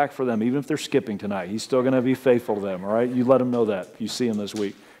coming back for them, even if they're skipping tonight. He's still going to be faithful to them, all right? You let them know that if you see him this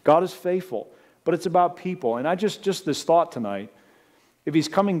week. God is faithful, but it's about people. And I just this thought tonight, if he's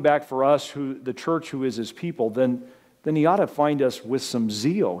coming back for us, the church who is his people, then he ought to find us with some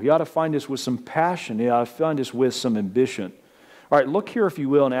zeal. He ought to find us with some passion. He ought to find us with some ambition. All right, look here, if you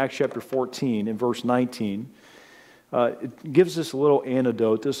will, in Acts chapter 14, in verse 19. It gives us a little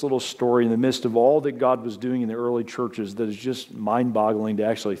anecdote, this little story in the midst of all that God was doing in the early churches that is just mind-boggling to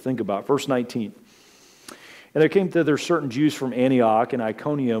actually think about. Verse 19. And there came thither certain Jews from Antioch and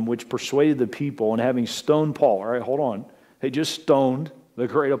Iconium, which persuaded the people, and having stoned Paul, all right, hold on, they just stoned the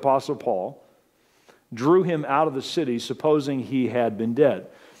great apostle Paul, drew him out of the city, supposing he had been dead.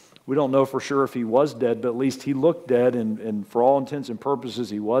 We don't know for sure if he was dead, but at least he looked dead, and for all intents and purposes,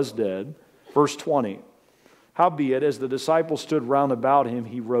 he was dead. Verse 20. Howbeit, as the disciples stood round about him,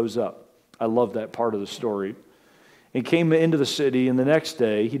 he rose up. I love that part of the story. And came into the city, and the next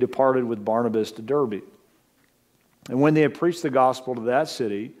day he departed with Barnabas to Derbe. And when they had preached the gospel to that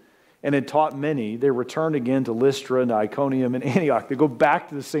city, and had taught many, they returned again to Lystra and Iconium and Antioch. They go back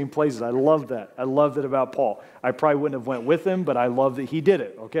to the same places. I love that. I love that about Paul. I probably wouldn't have went with him, but I love that he did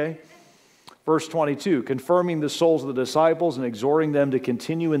it, okay? Verse 22, confirming the souls of the disciples and exhorting them to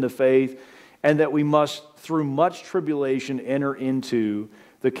continue in the faith, and that we must, through much tribulation, enter into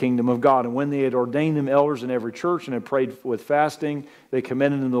the kingdom of God. And when they had ordained them elders in every church and had prayed with fasting, they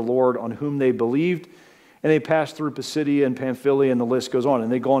commended in the Lord on whom they believed. And they passed through Pisidia and Pamphylia, and the list goes on.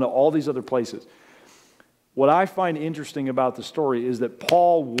 And they go on to all these other places. What I find interesting about the story is that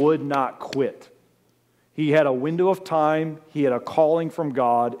Paul would not quit. He had a window of time, he had a calling from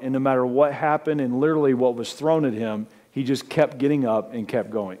God, and no matter what happened and literally what was thrown at him, he just kept getting up and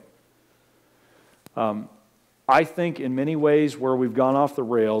kept going. I think in many ways where we've gone off the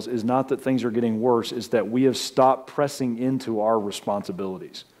rails is not that things are getting worse, is that we have stopped pressing into our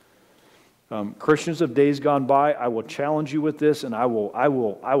responsibilities. Christians of days gone by, I will challenge you with this, and I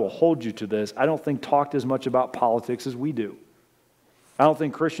will hold you to this. I don't think talked as much about politics as we do. I don't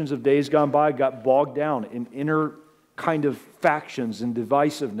think Christians of days gone by got bogged down in inner kind of factions and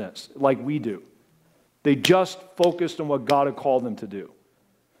divisiveness like we do. They just focused on what God had called them to do.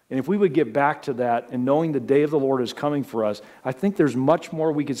 And if we would get back to that and knowing the day of the Lord is coming for us, I think there's much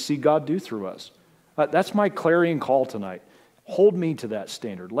more we could see God do through us. That's my clarion call tonight. Hold me to that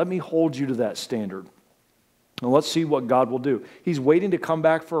standard. Let me hold you to that standard. And let's see what God will do. He's waiting to come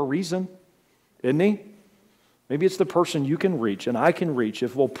back for a reason, isn't he? Maybe it's the person you can reach and I can reach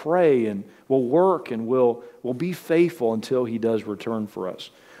if we'll pray and we'll work and we'll be faithful until he does return for us.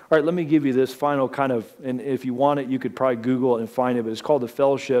 All right, let me give you this final kind of, and if you want it, you could probably Google it and find it, but it's called the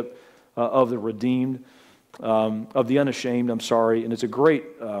Fellowship of the Redeemed, of the Unashamed, and it's a great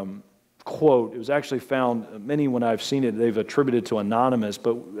quote. It was actually found, many when I've seen it, they've attributed to anonymous,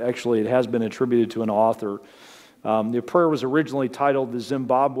 but actually it has been attributed to an author. The prayer was originally titled the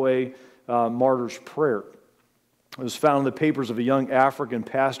Zimbabwe Martyr's Prayer. It was found in the papers of a young African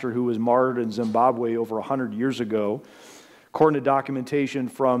pastor who was martyred in Zimbabwe over 100 years ago. According to documentation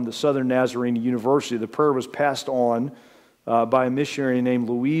from the Southern Nazarene University, the prayer was passed on by a missionary named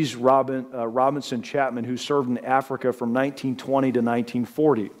Louise Robinson Chapman, who served in Africa from 1920 to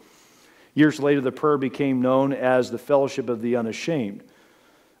 1940. Years later, the prayer became known as the Fellowship of the Unashamed.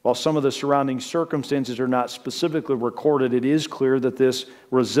 While some of the surrounding circumstances are not specifically recorded, it is clear that this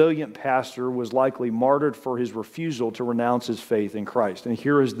resilient pastor was likely martyred for his refusal to renounce his faith in Christ. And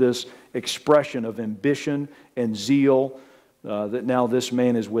here is this expression of ambition and zeal that now this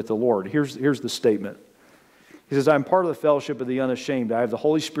man is with the Lord. Here's the statement. He says, I'm part of the fellowship of the unashamed. I have the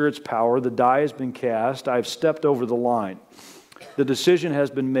Holy Spirit's power. The die has been cast. I have stepped over the line. The decision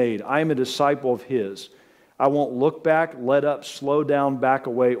has been made. I am a disciple of his. I won't look back, let up, slow down, back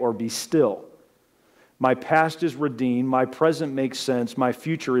away, or be still. My past is redeemed. My present makes sense. My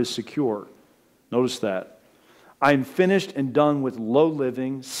future is secure. Notice that. I am finished and done with low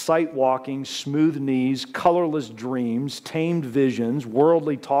living, sight walking, smooth knees, colorless dreams, tamed visions,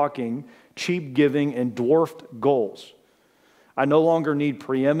 worldly talking, cheap giving, and dwarfed goals. I no longer need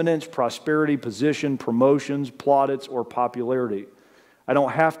preeminence, prosperity, position, promotions, plaudits, or popularity. I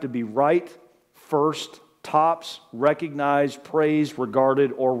don't have to be right, first, tops, recognized, praised,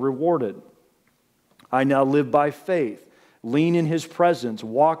 regarded, or rewarded. I now live by faith, lean in His presence,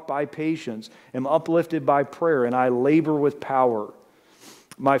 walk by patience, am uplifted by prayer, and I labor with power.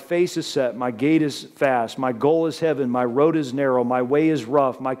 My face is set, my gait is fast, my goal is heaven, my road is narrow, my way is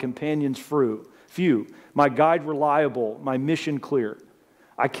rough, my companions few, my guide reliable, my mission clear.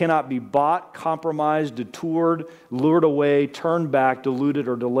 I cannot be bought, compromised, detoured, lured away, turned back, deluded,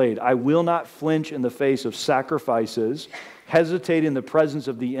 or delayed. I will not flinch in the face of sacrifices, hesitate in the presence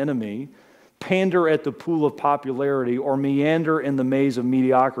of the enemy, pander at the pool of popularity, or meander in the maze of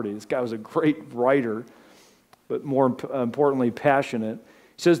mediocrity. This guy was a great writer, but more importantly, passionate.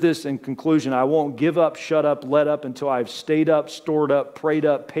 He says this in conclusion: I won't give up, shut up, let up until I've stayed up, stored up, prayed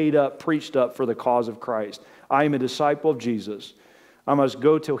up, paid up, preached up for the cause of Christ. I am a disciple of Jesus. I must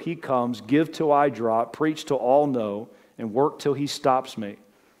go till He comes, give till I drop, preach till all know, and work till He stops me.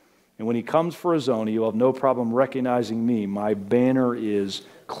 And when He comes for His own, He'll have no problem recognizing me. My banner is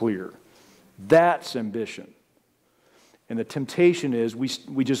clear. That's ambition. And the temptation is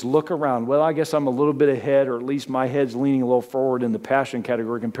we just look around. Well, I guess I'm a little bit ahead, or at least my head's leaning a little forward in the passion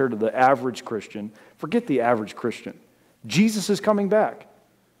category compared to the average Christian. Forget the average Christian. Jesus is coming back.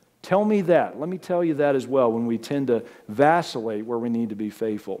 Tell me that. Let me tell you that as well when we tend to vacillate where we need to be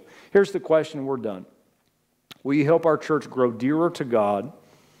faithful. Here's the question, and we're done. Will you help our church grow dearer to God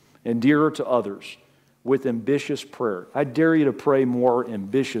and dearer to others with ambitious prayer? I dare you to pray more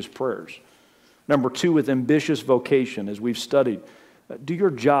ambitious prayers. Number 2, with ambitious vocation, as we've studied. Do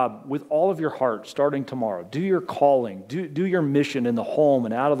your job with all of your heart starting tomorrow. Do your calling. Do your mission in the home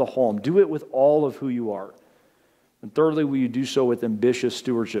and out of the home. Do it with all of who you are. And thirdly, will you do so with ambitious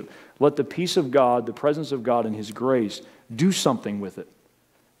stewardship? Let the peace of God, the presence of God and His grace, do something with it.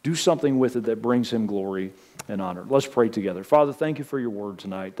 Do something with it that brings Him glory and honor. Let's pray together. Father, thank You for Your word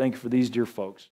tonight. Thank You for these dear folks.